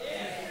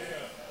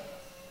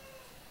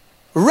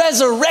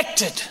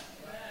 Resurrected.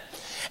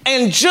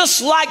 And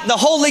just like the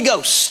Holy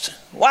Ghost,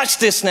 watch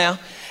this now,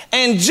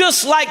 and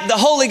just like the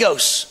Holy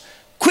Ghost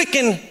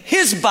quickened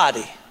his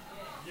body,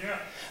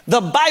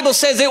 the Bible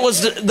says it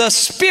was the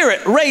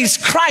Spirit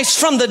raised Christ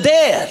from the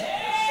dead.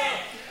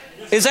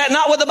 Is that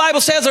not what the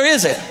Bible says, or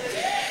is it?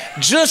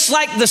 Just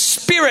like the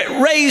Spirit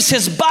raised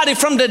his body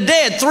from the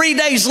dead 3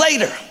 days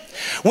later.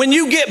 When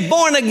you get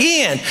born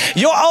again,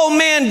 your old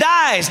man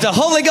dies. The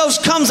Holy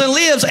Ghost comes and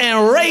lives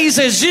and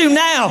raises you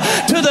now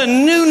to the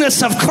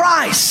newness of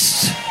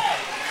Christ.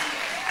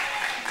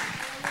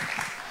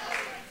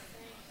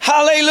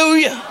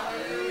 Hallelujah.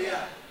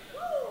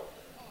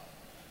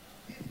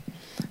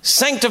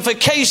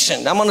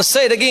 Sanctification, I'm going to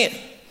say it again,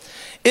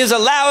 is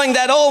allowing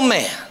that old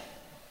man,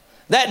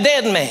 that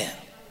dead man,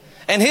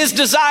 and his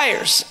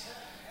desires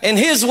and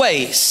his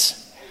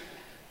ways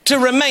to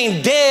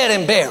remain dead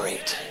and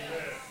buried.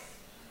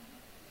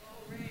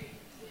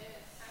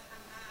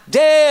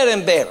 Dead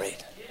and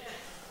buried.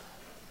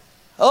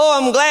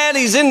 Oh, I'm glad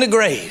he's in the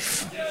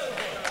grave.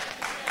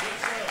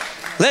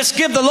 Let's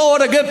give the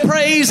Lord a good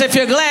praise if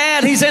you're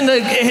glad he's in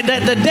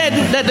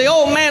that the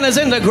old man is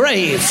in the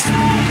grave.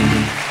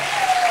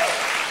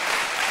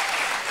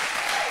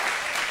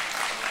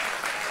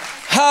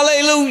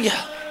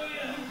 Hallelujah.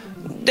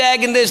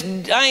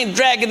 I ain't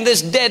dragging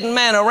this dead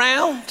man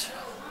around.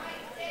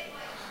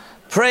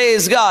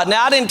 Praise God.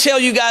 Now, I didn't tell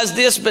you guys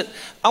this, but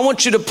I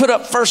want you to put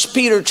up 1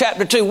 Peter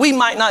chapter 2. We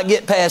might not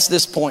get past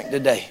this point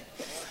today.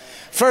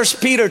 1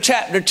 Peter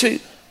chapter 2.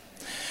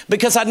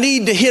 Because I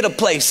need to hit a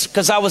place.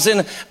 Because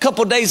a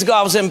couple days ago,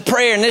 I was in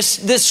prayer, and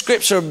this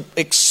scripture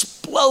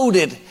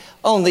exploded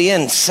on the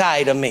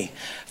inside of me.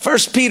 1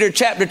 Peter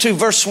chapter 2,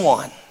 verse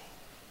 1.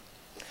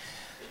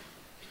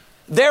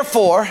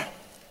 Therefore,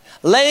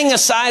 laying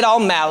aside all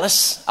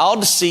malice, all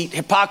deceit,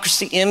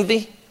 hypocrisy,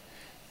 envy,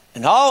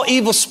 and all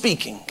evil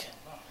speaking,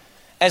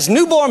 as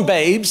newborn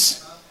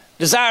babes,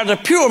 desire the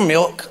pure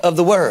milk of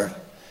the word,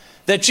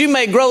 that you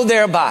may grow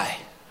thereby.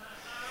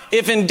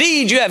 If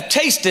indeed you have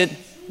tasted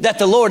that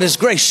the Lord is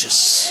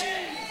gracious,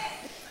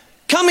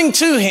 coming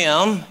to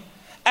him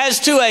as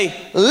to a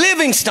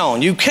living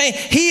stone.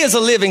 He is a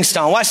living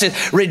stone. Watch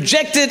this.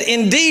 Rejected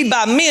indeed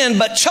by men,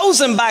 but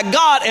chosen by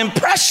God and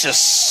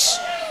precious.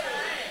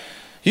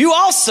 You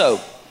also,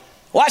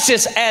 watch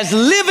this, as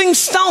living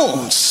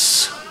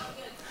stones.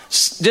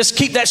 Just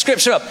keep that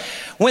scripture up.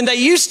 When they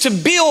used to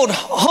build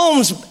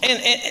homes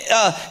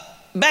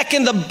back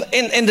in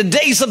the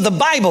days of the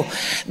Bible,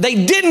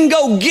 they didn't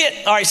go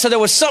get, all right, so there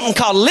was something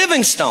called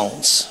living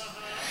stones.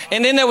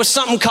 And then there was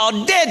something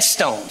called dead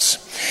stones.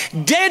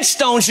 Dead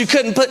stones you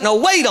couldn't put no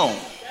weight on.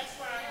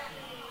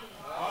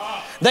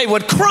 They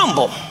would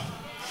crumble.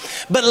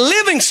 But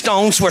living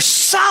stones were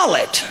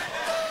solid.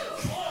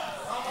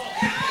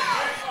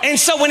 And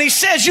so when he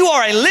says you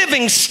are a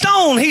living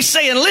stone, he's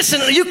saying,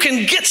 listen, you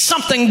can get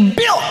something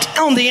built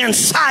on the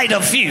inside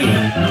of you.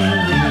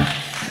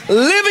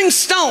 Living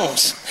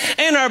stones,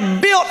 and are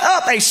built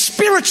up a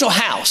spiritual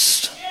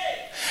house,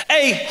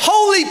 a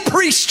holy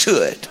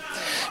priesthood,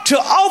 to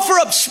offer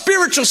up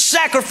spiritual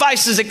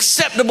sacrifices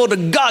acceptable to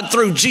God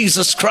through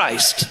Jesus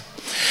Christ.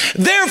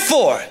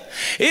 Therefore,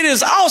 it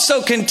is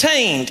also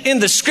contained in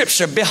the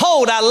scripture,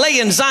 behold, I lay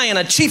in Zion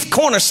a chief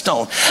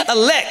cornerstone,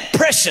 elect,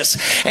 precious,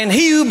 and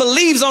he who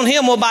believes on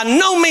him will by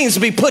no means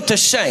be put to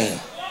shame.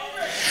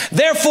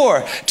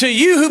 Therefore, to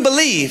you who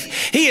believe,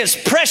 he is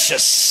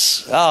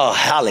precious. Oh,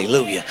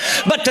 hallelujah.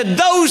 But to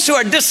those who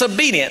are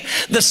disobedient,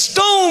 the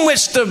stone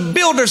which the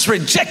builders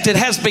rejected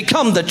has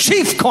become the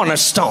chief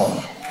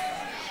cornerstone,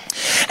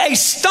 a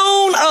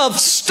stone of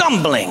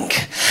stumbling,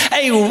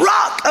 a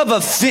rock of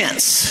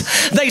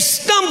offense. They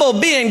stumble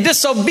being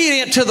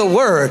disobedient to the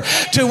word,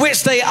 to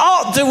which they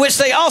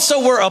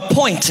also were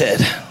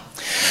appointed.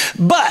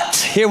 But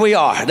here we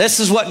are. This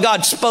is what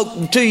God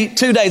spoke to you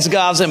 2 days ago.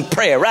 I was in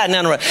prayer right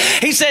now.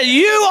 He said,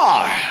 you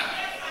are.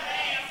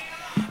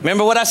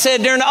 Remember what I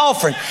said during the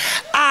offering?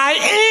 I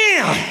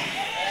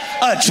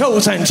am a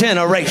chosen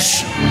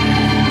generation,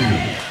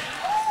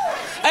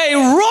 a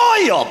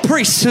royal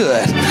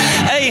priesthood,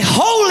 a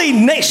holy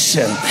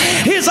nation,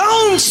 his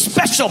own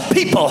special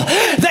people,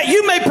 that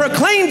you may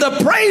proclaim the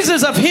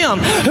praises of him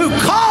who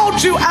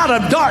called you out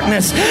of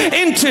darkness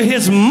into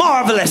his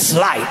marvelous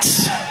light.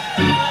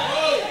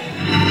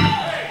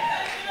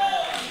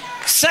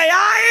 Say,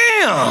 I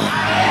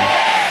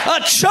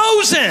am a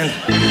chosen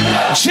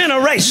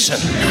generation.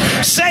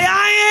 Say,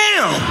 I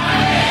am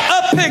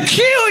a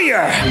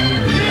peculiar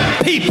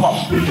people.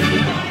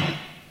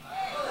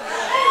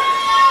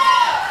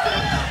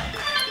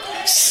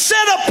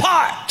 Set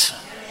apart.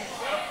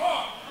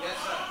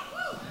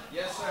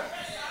 Yes, sir.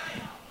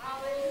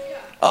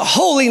 A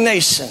holy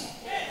nation.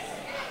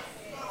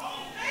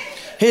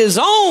 His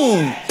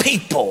own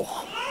people,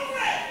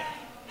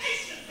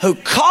 who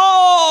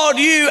called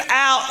you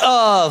out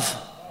of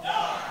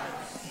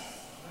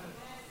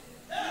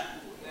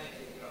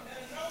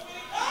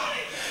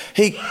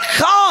He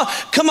called,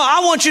 come on, I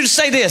want you to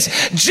say this.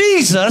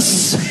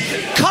 Jesus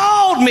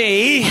called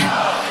me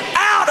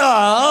out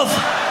of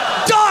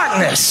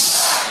darkness.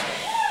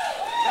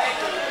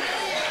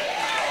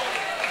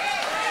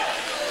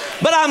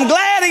 But I'm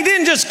glad he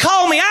didn't just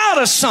call me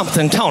out of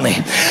something, Tony,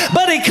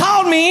 but he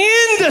called me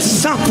into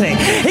something.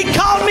 He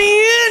called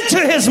me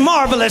into his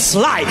marvelous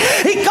light.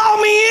 He called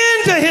me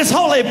into his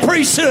holy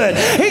priesthood.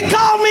 He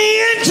called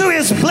me into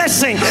his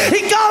blessing.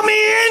 He called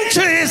me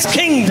into his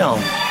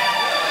kingdom.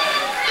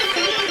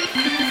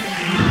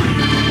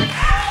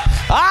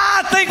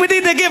 I think we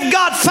need to give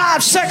God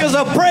 5 seconds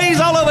of praise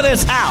all over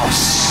this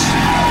house.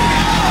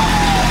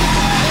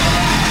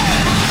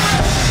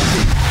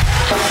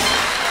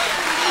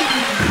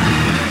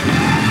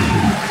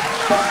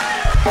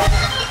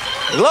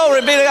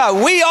 Glory be to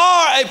God. We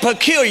are a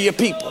peculiar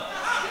people.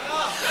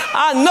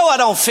 I know I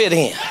don't fit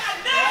in,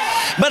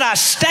 but I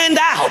stand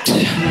out.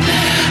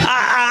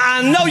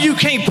 I know you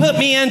can't put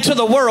me into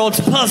the world's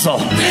puzzle.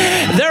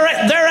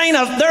 There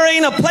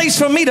ain't a place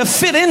for me to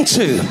fit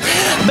into,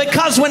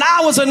 because when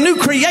I was a new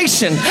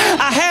creation,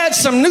 I had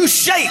some new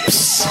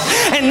shapes,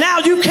 and now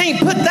you can't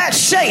put that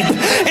shape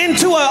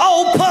into an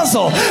old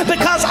puzzle,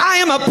 because I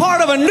am a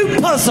part of a new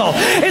puzzle.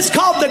 It's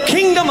called the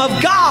kingdom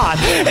of God.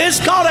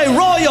 It's called a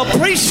royal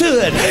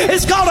priesthood.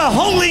 It's called a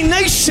holy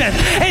nation,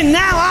 and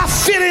now I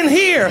fit in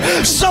here.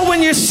 So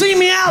when you see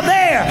me out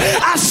there,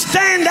 I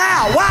stand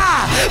out.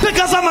 Why?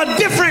 Because I'm a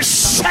different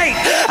shape.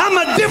 I'm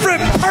a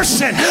different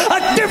person,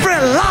 a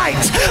different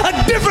light, a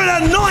different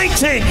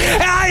anointing.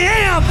 And I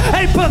am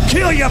a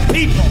peculiar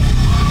people.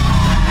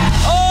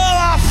 Oh,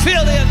 I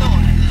feel the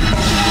anointing.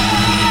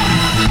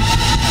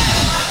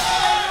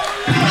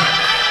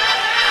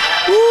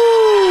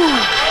 Woo.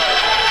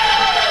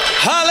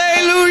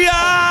 Hallelujah.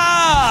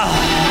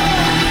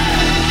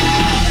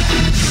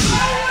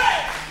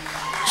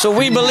 So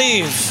we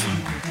believe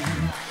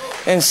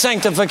in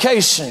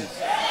sanctification.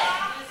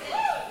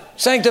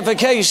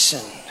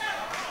 Sanctification.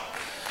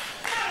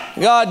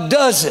 God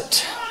does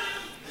it.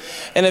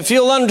 And if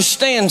you'll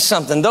understand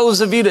something,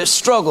 those of you that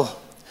struggle,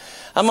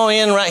 I'm going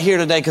to end right here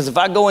today, because if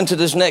I go into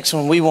this next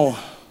one, we won't.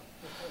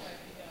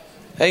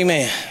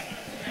 Amen.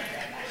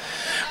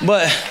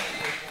 But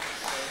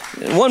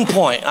at one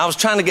point, I was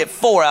trying to get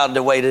 4 out of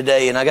the way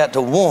today, and I got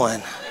to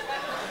 1.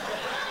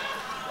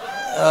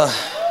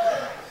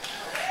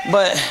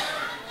 But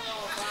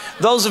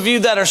those of you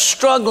that are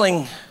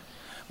struggling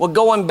with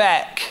going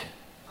back,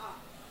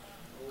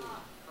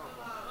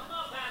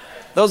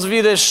 those of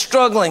you that are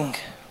struggling,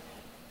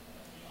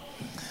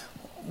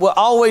 we're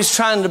always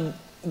trying to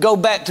go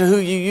back to who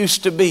you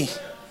used to be.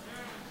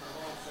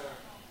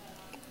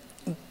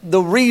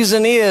 The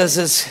reason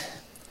is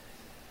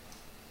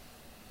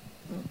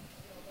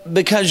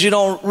because you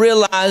don't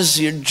realize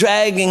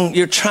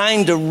you're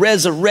trying to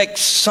resurrect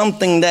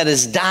something that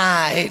has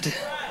died.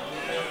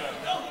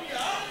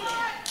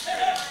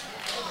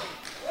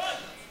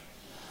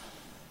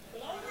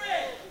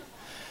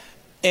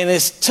 And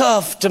it's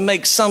tough to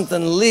make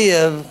something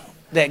live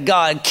that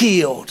God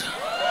killed.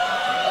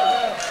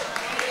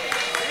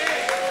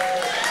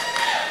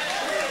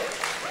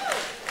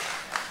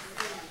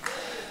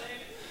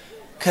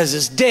 Because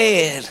it's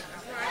dead.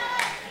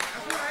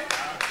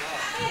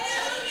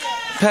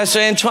 Pastor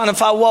Antoine,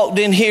 if I walked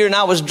in here and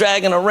I was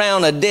dragging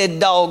around a dead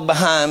dog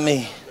behind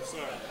me,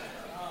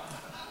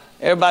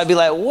 everybody be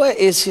like, what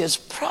is his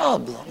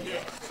problem?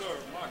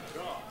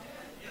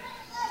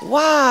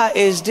 Why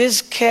is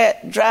this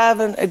cat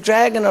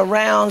dragging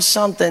around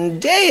something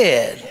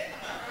dead?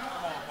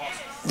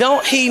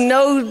 Don't he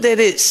know that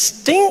it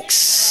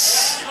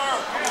stinks?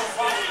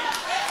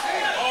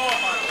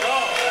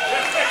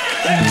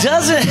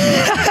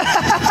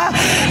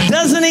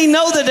 Doesn't he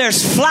know that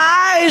there's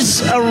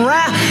flies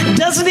around?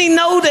 Doesn't he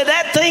know that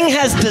that thing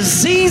has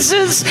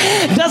diseases?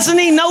 Doesn't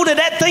he know that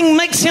that thing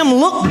makes him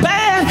look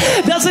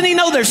bad? Doesn't he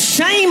know there's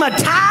shame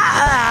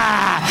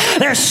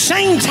there's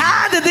shame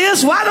tied to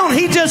this? Why don't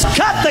he just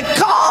cut the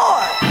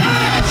cord?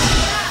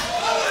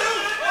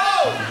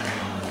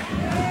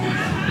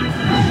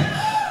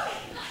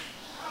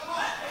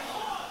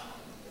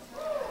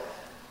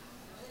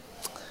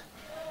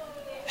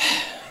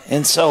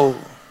 And so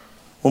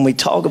when we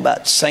talk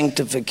about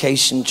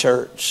sanctification,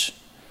 church,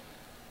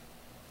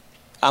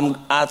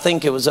 I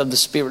think it was of the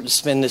Spirit to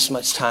spend this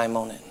much time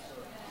on it,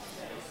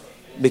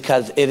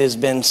 because it has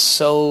been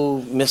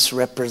so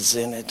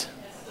misrepresented.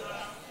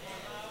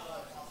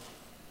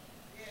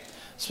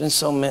 It's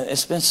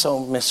been so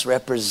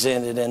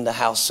misrepresented in the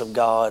house of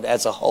God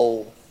as a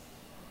whole,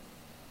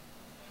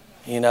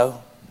 you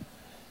know,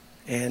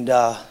 and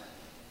I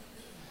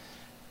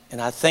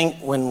think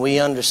when we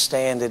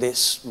understand it,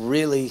 it's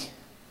really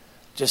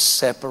just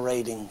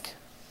severing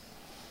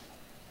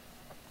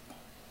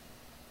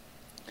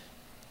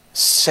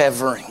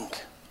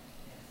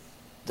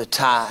the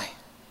tie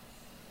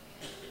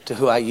to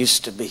who I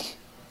used to be.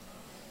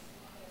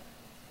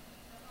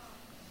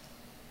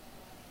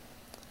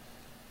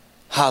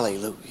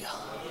 Hallelujah.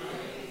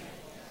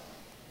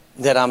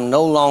 That I'm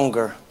no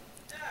longer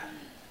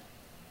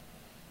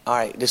All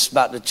right, this is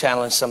about to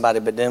challenge somebody,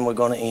 but then we're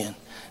going to end.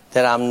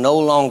 That I'm no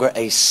longer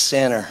a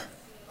sinner.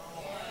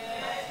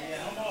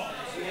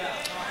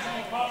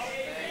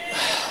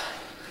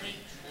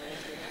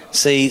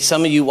 See,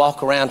 some of you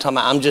walk around talking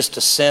about, I'm just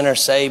a sinner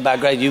saved by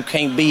grace. You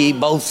can't be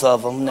both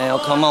of them now.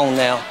 Come on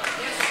now.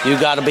 You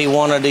got to be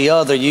one or the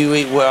other.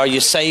 Are you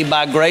saved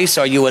by grace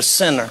or are you a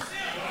sinner?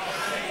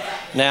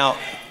 Now,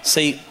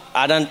 see,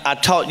 I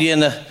taught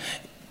you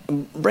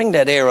bring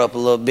that air up a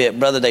little bit,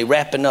 brother. They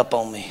wrapping up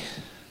on me.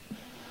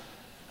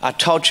 I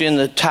taught you in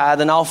the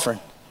tithe and offering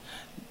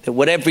that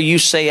whatever you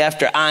say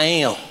after I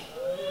am,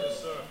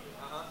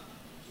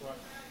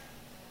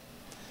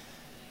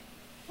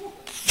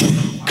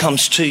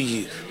 comes to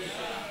you.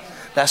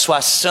 That's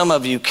why some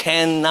of you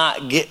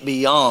cannot get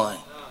beyond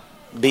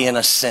being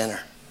a sinner.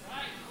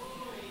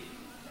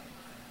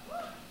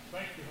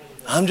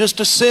 I'm just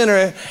a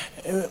sinner.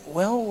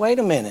 Well, wait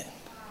a minute.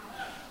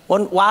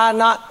 Why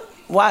not?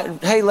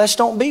 Hey, let's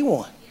don't be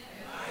one.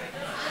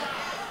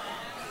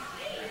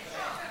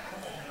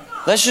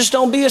 Let's just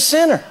don't be a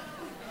sinner.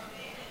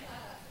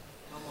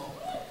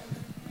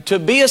 To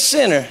be a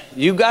sinner,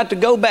 you got to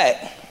go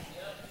back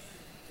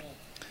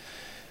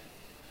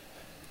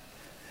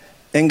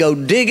and go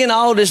digging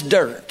all this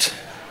dirt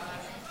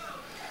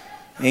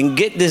and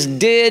get this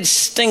dead,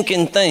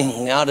 stinking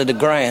thing out of the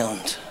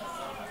ground.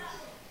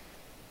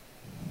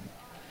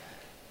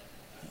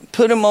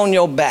 Put him on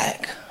your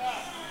back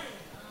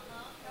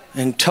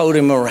and tote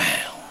him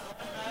around.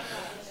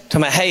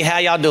 Tell me, hey, how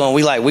y'all doing?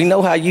 We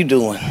know how you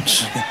doing.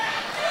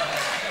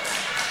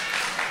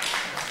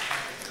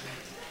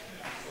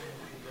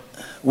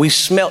 We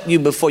smelt you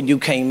before you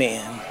came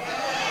in.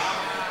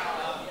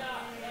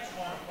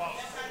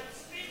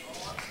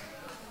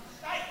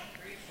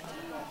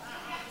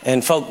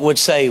 And folk would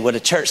say, well, the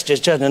church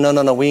just judging.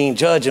 No, we ain't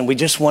judging. We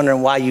just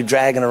wondering why you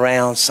dragging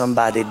around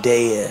somebody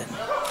dead.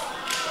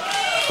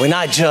 We're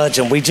not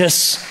judging.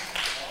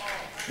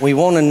 We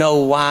want to know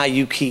why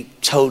you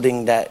keep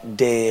toting that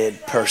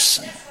dead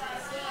person.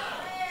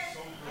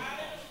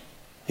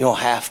 You don't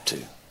have to.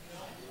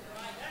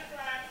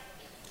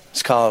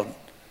 It's called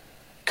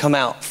come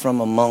out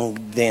from among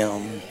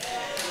them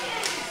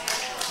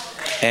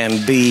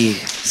and be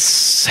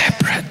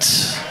separate,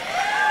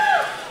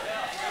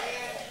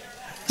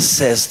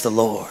 says the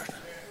Lord.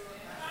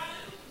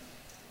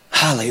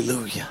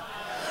 Hallelujah.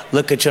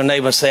 Look at your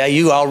neighbor and say,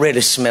 you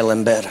already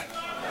smelling better.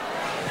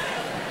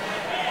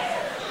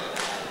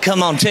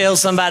 Come on, tell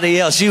somebody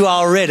else, you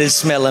already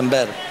smelling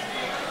better.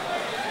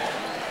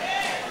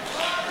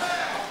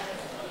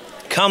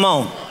 Come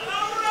on.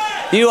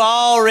 You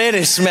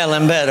already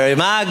smelling better.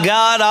 My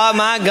God, oh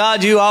my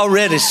God, you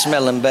already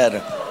smelling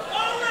better.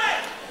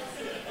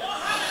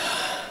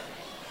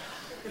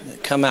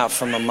 Come out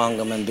from among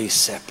them and be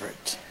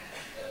separate.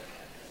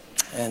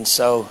 And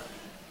so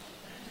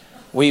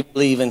we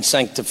believe in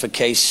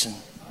sanctification.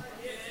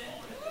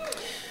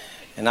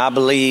 And I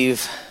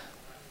believe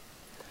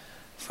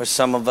for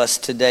some of us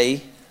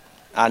today,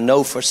 I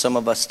know for some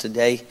of us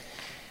today,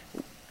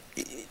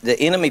 the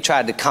enemy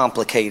tried to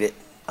complicate it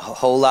a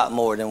whole lot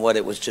more than what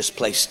it was just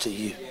placed to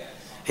you.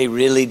 He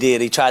really did.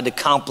 He tried to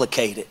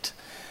complicate it.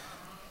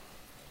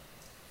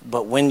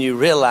 But when you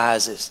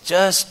realize it's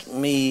just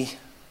me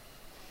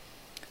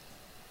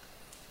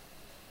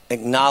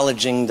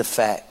acknowledging the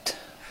fact,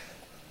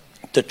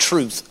 the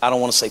truth, I don't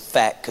want to say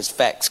fact because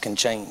facts can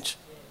change.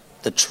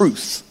 The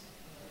truth.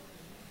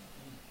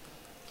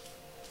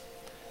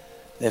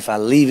 If I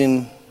leave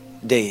him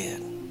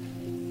dead,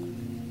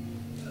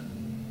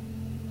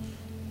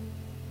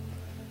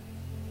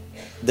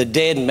 the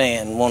dead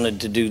man wanted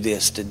to do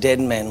this. The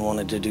dead man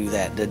wanted to do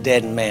that. The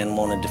dead man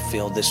wanted to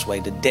feel this way.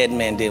 The dead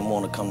man didn't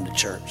want to come to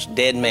church.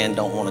 Dead man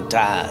don't want to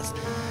tithe.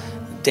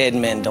 Dead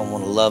men don't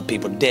want to love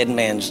people. Dead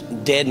men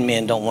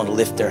don't want to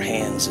lift their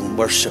hands and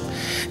worship.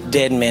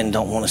 Dead men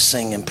don't want to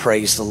sing and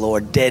praise the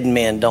Lord. Dead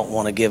men don't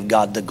want to give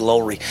God the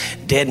glory.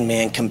 Dead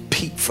men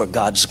compete for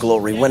God's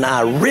glory. When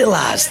I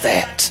realize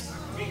that,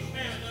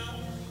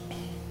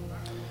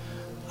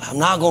 I'm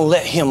not going to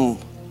let him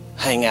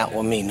hang out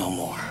with me no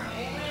more.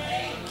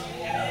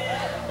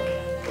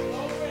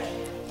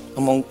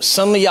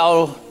 Some of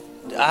y'all,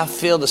 I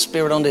feel the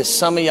Spirit on this.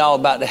 Some of y'all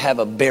about to have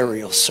a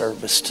burial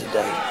service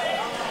today.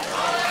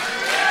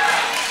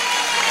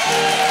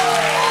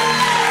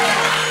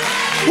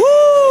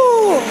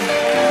 Woo!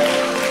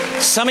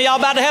 Some of y'all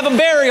about to have a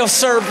burial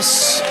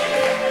service.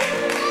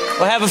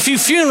 We'll have a few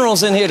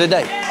funerals in here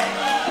today.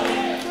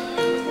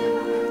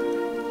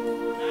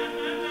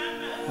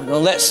 We're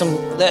going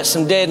to let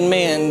some dead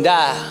men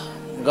die.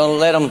 We're going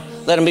to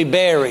let them be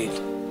buried.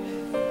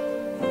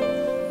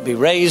 Be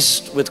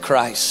raised with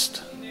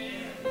Christ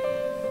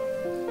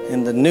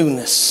in the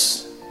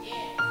newness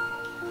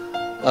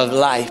of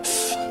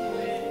life.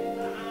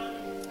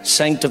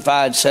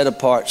 Sanctified, set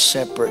apart,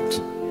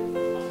 separate.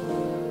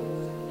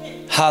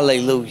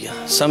 Hallelujah.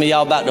 Some of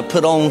y'all about to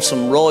put on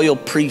some royal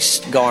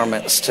priest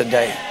garments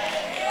today.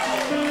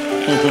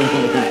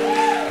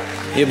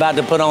 You're about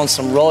to put on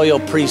some royal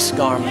priest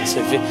garments.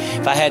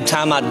 If I had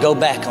time, I'd go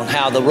back on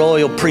how the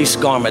royal priest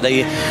garment,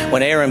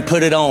 when Aaron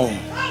put it on,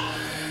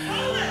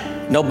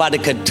 nobody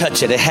could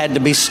touch it. It had to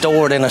be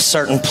stored in a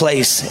certain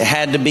place. It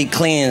had to be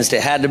cleansed.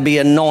 It had to be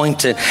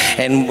anointed.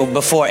 And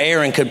before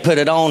Aaron could put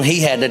it on,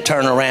 he had to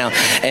turn around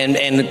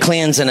and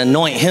cleanse and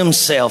anoint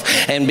himself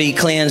and be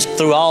cleansed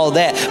through all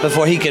that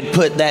before he could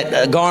put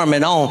that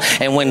garment on.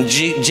 And when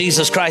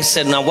Jesus Christ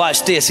said, now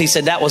watch this, he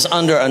said that was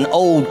under an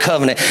old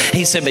covenant.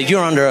 He said, but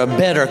you're under a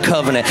better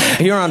covenant.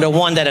 You're under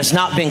one that has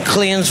not been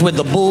cleansed with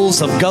the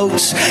bulls of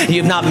goats.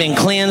 You've not been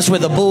cleansed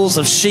with the bulls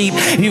of sheep.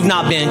 You've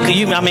not been,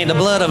 the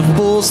blood of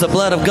bulls, the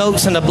blood of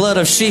goats, and the blood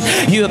of sheep.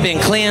 You have been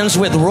cleansed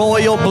with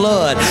royal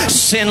blood,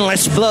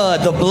 sinless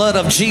blood, the blood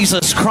of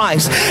Jesus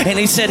Christ. And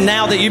he said,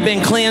 now that you've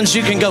been cleansed,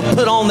 you can go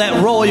put on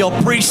that royal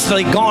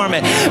priestly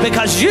garment,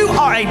 because you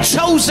are a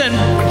chosen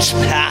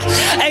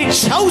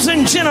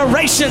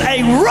generation,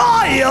 a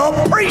royal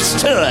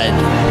priesthood,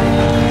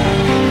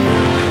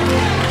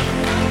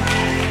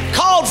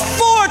 called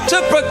forth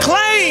to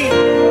proclaim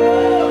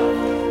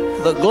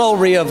the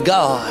glory of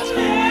God.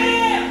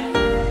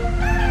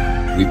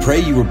 We pray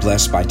you were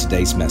blessed by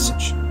today's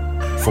message.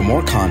 For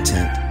more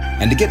content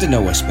and to get to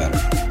know us better,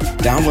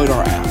 download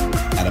our app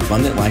at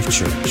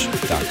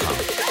abundantlifechurch.com.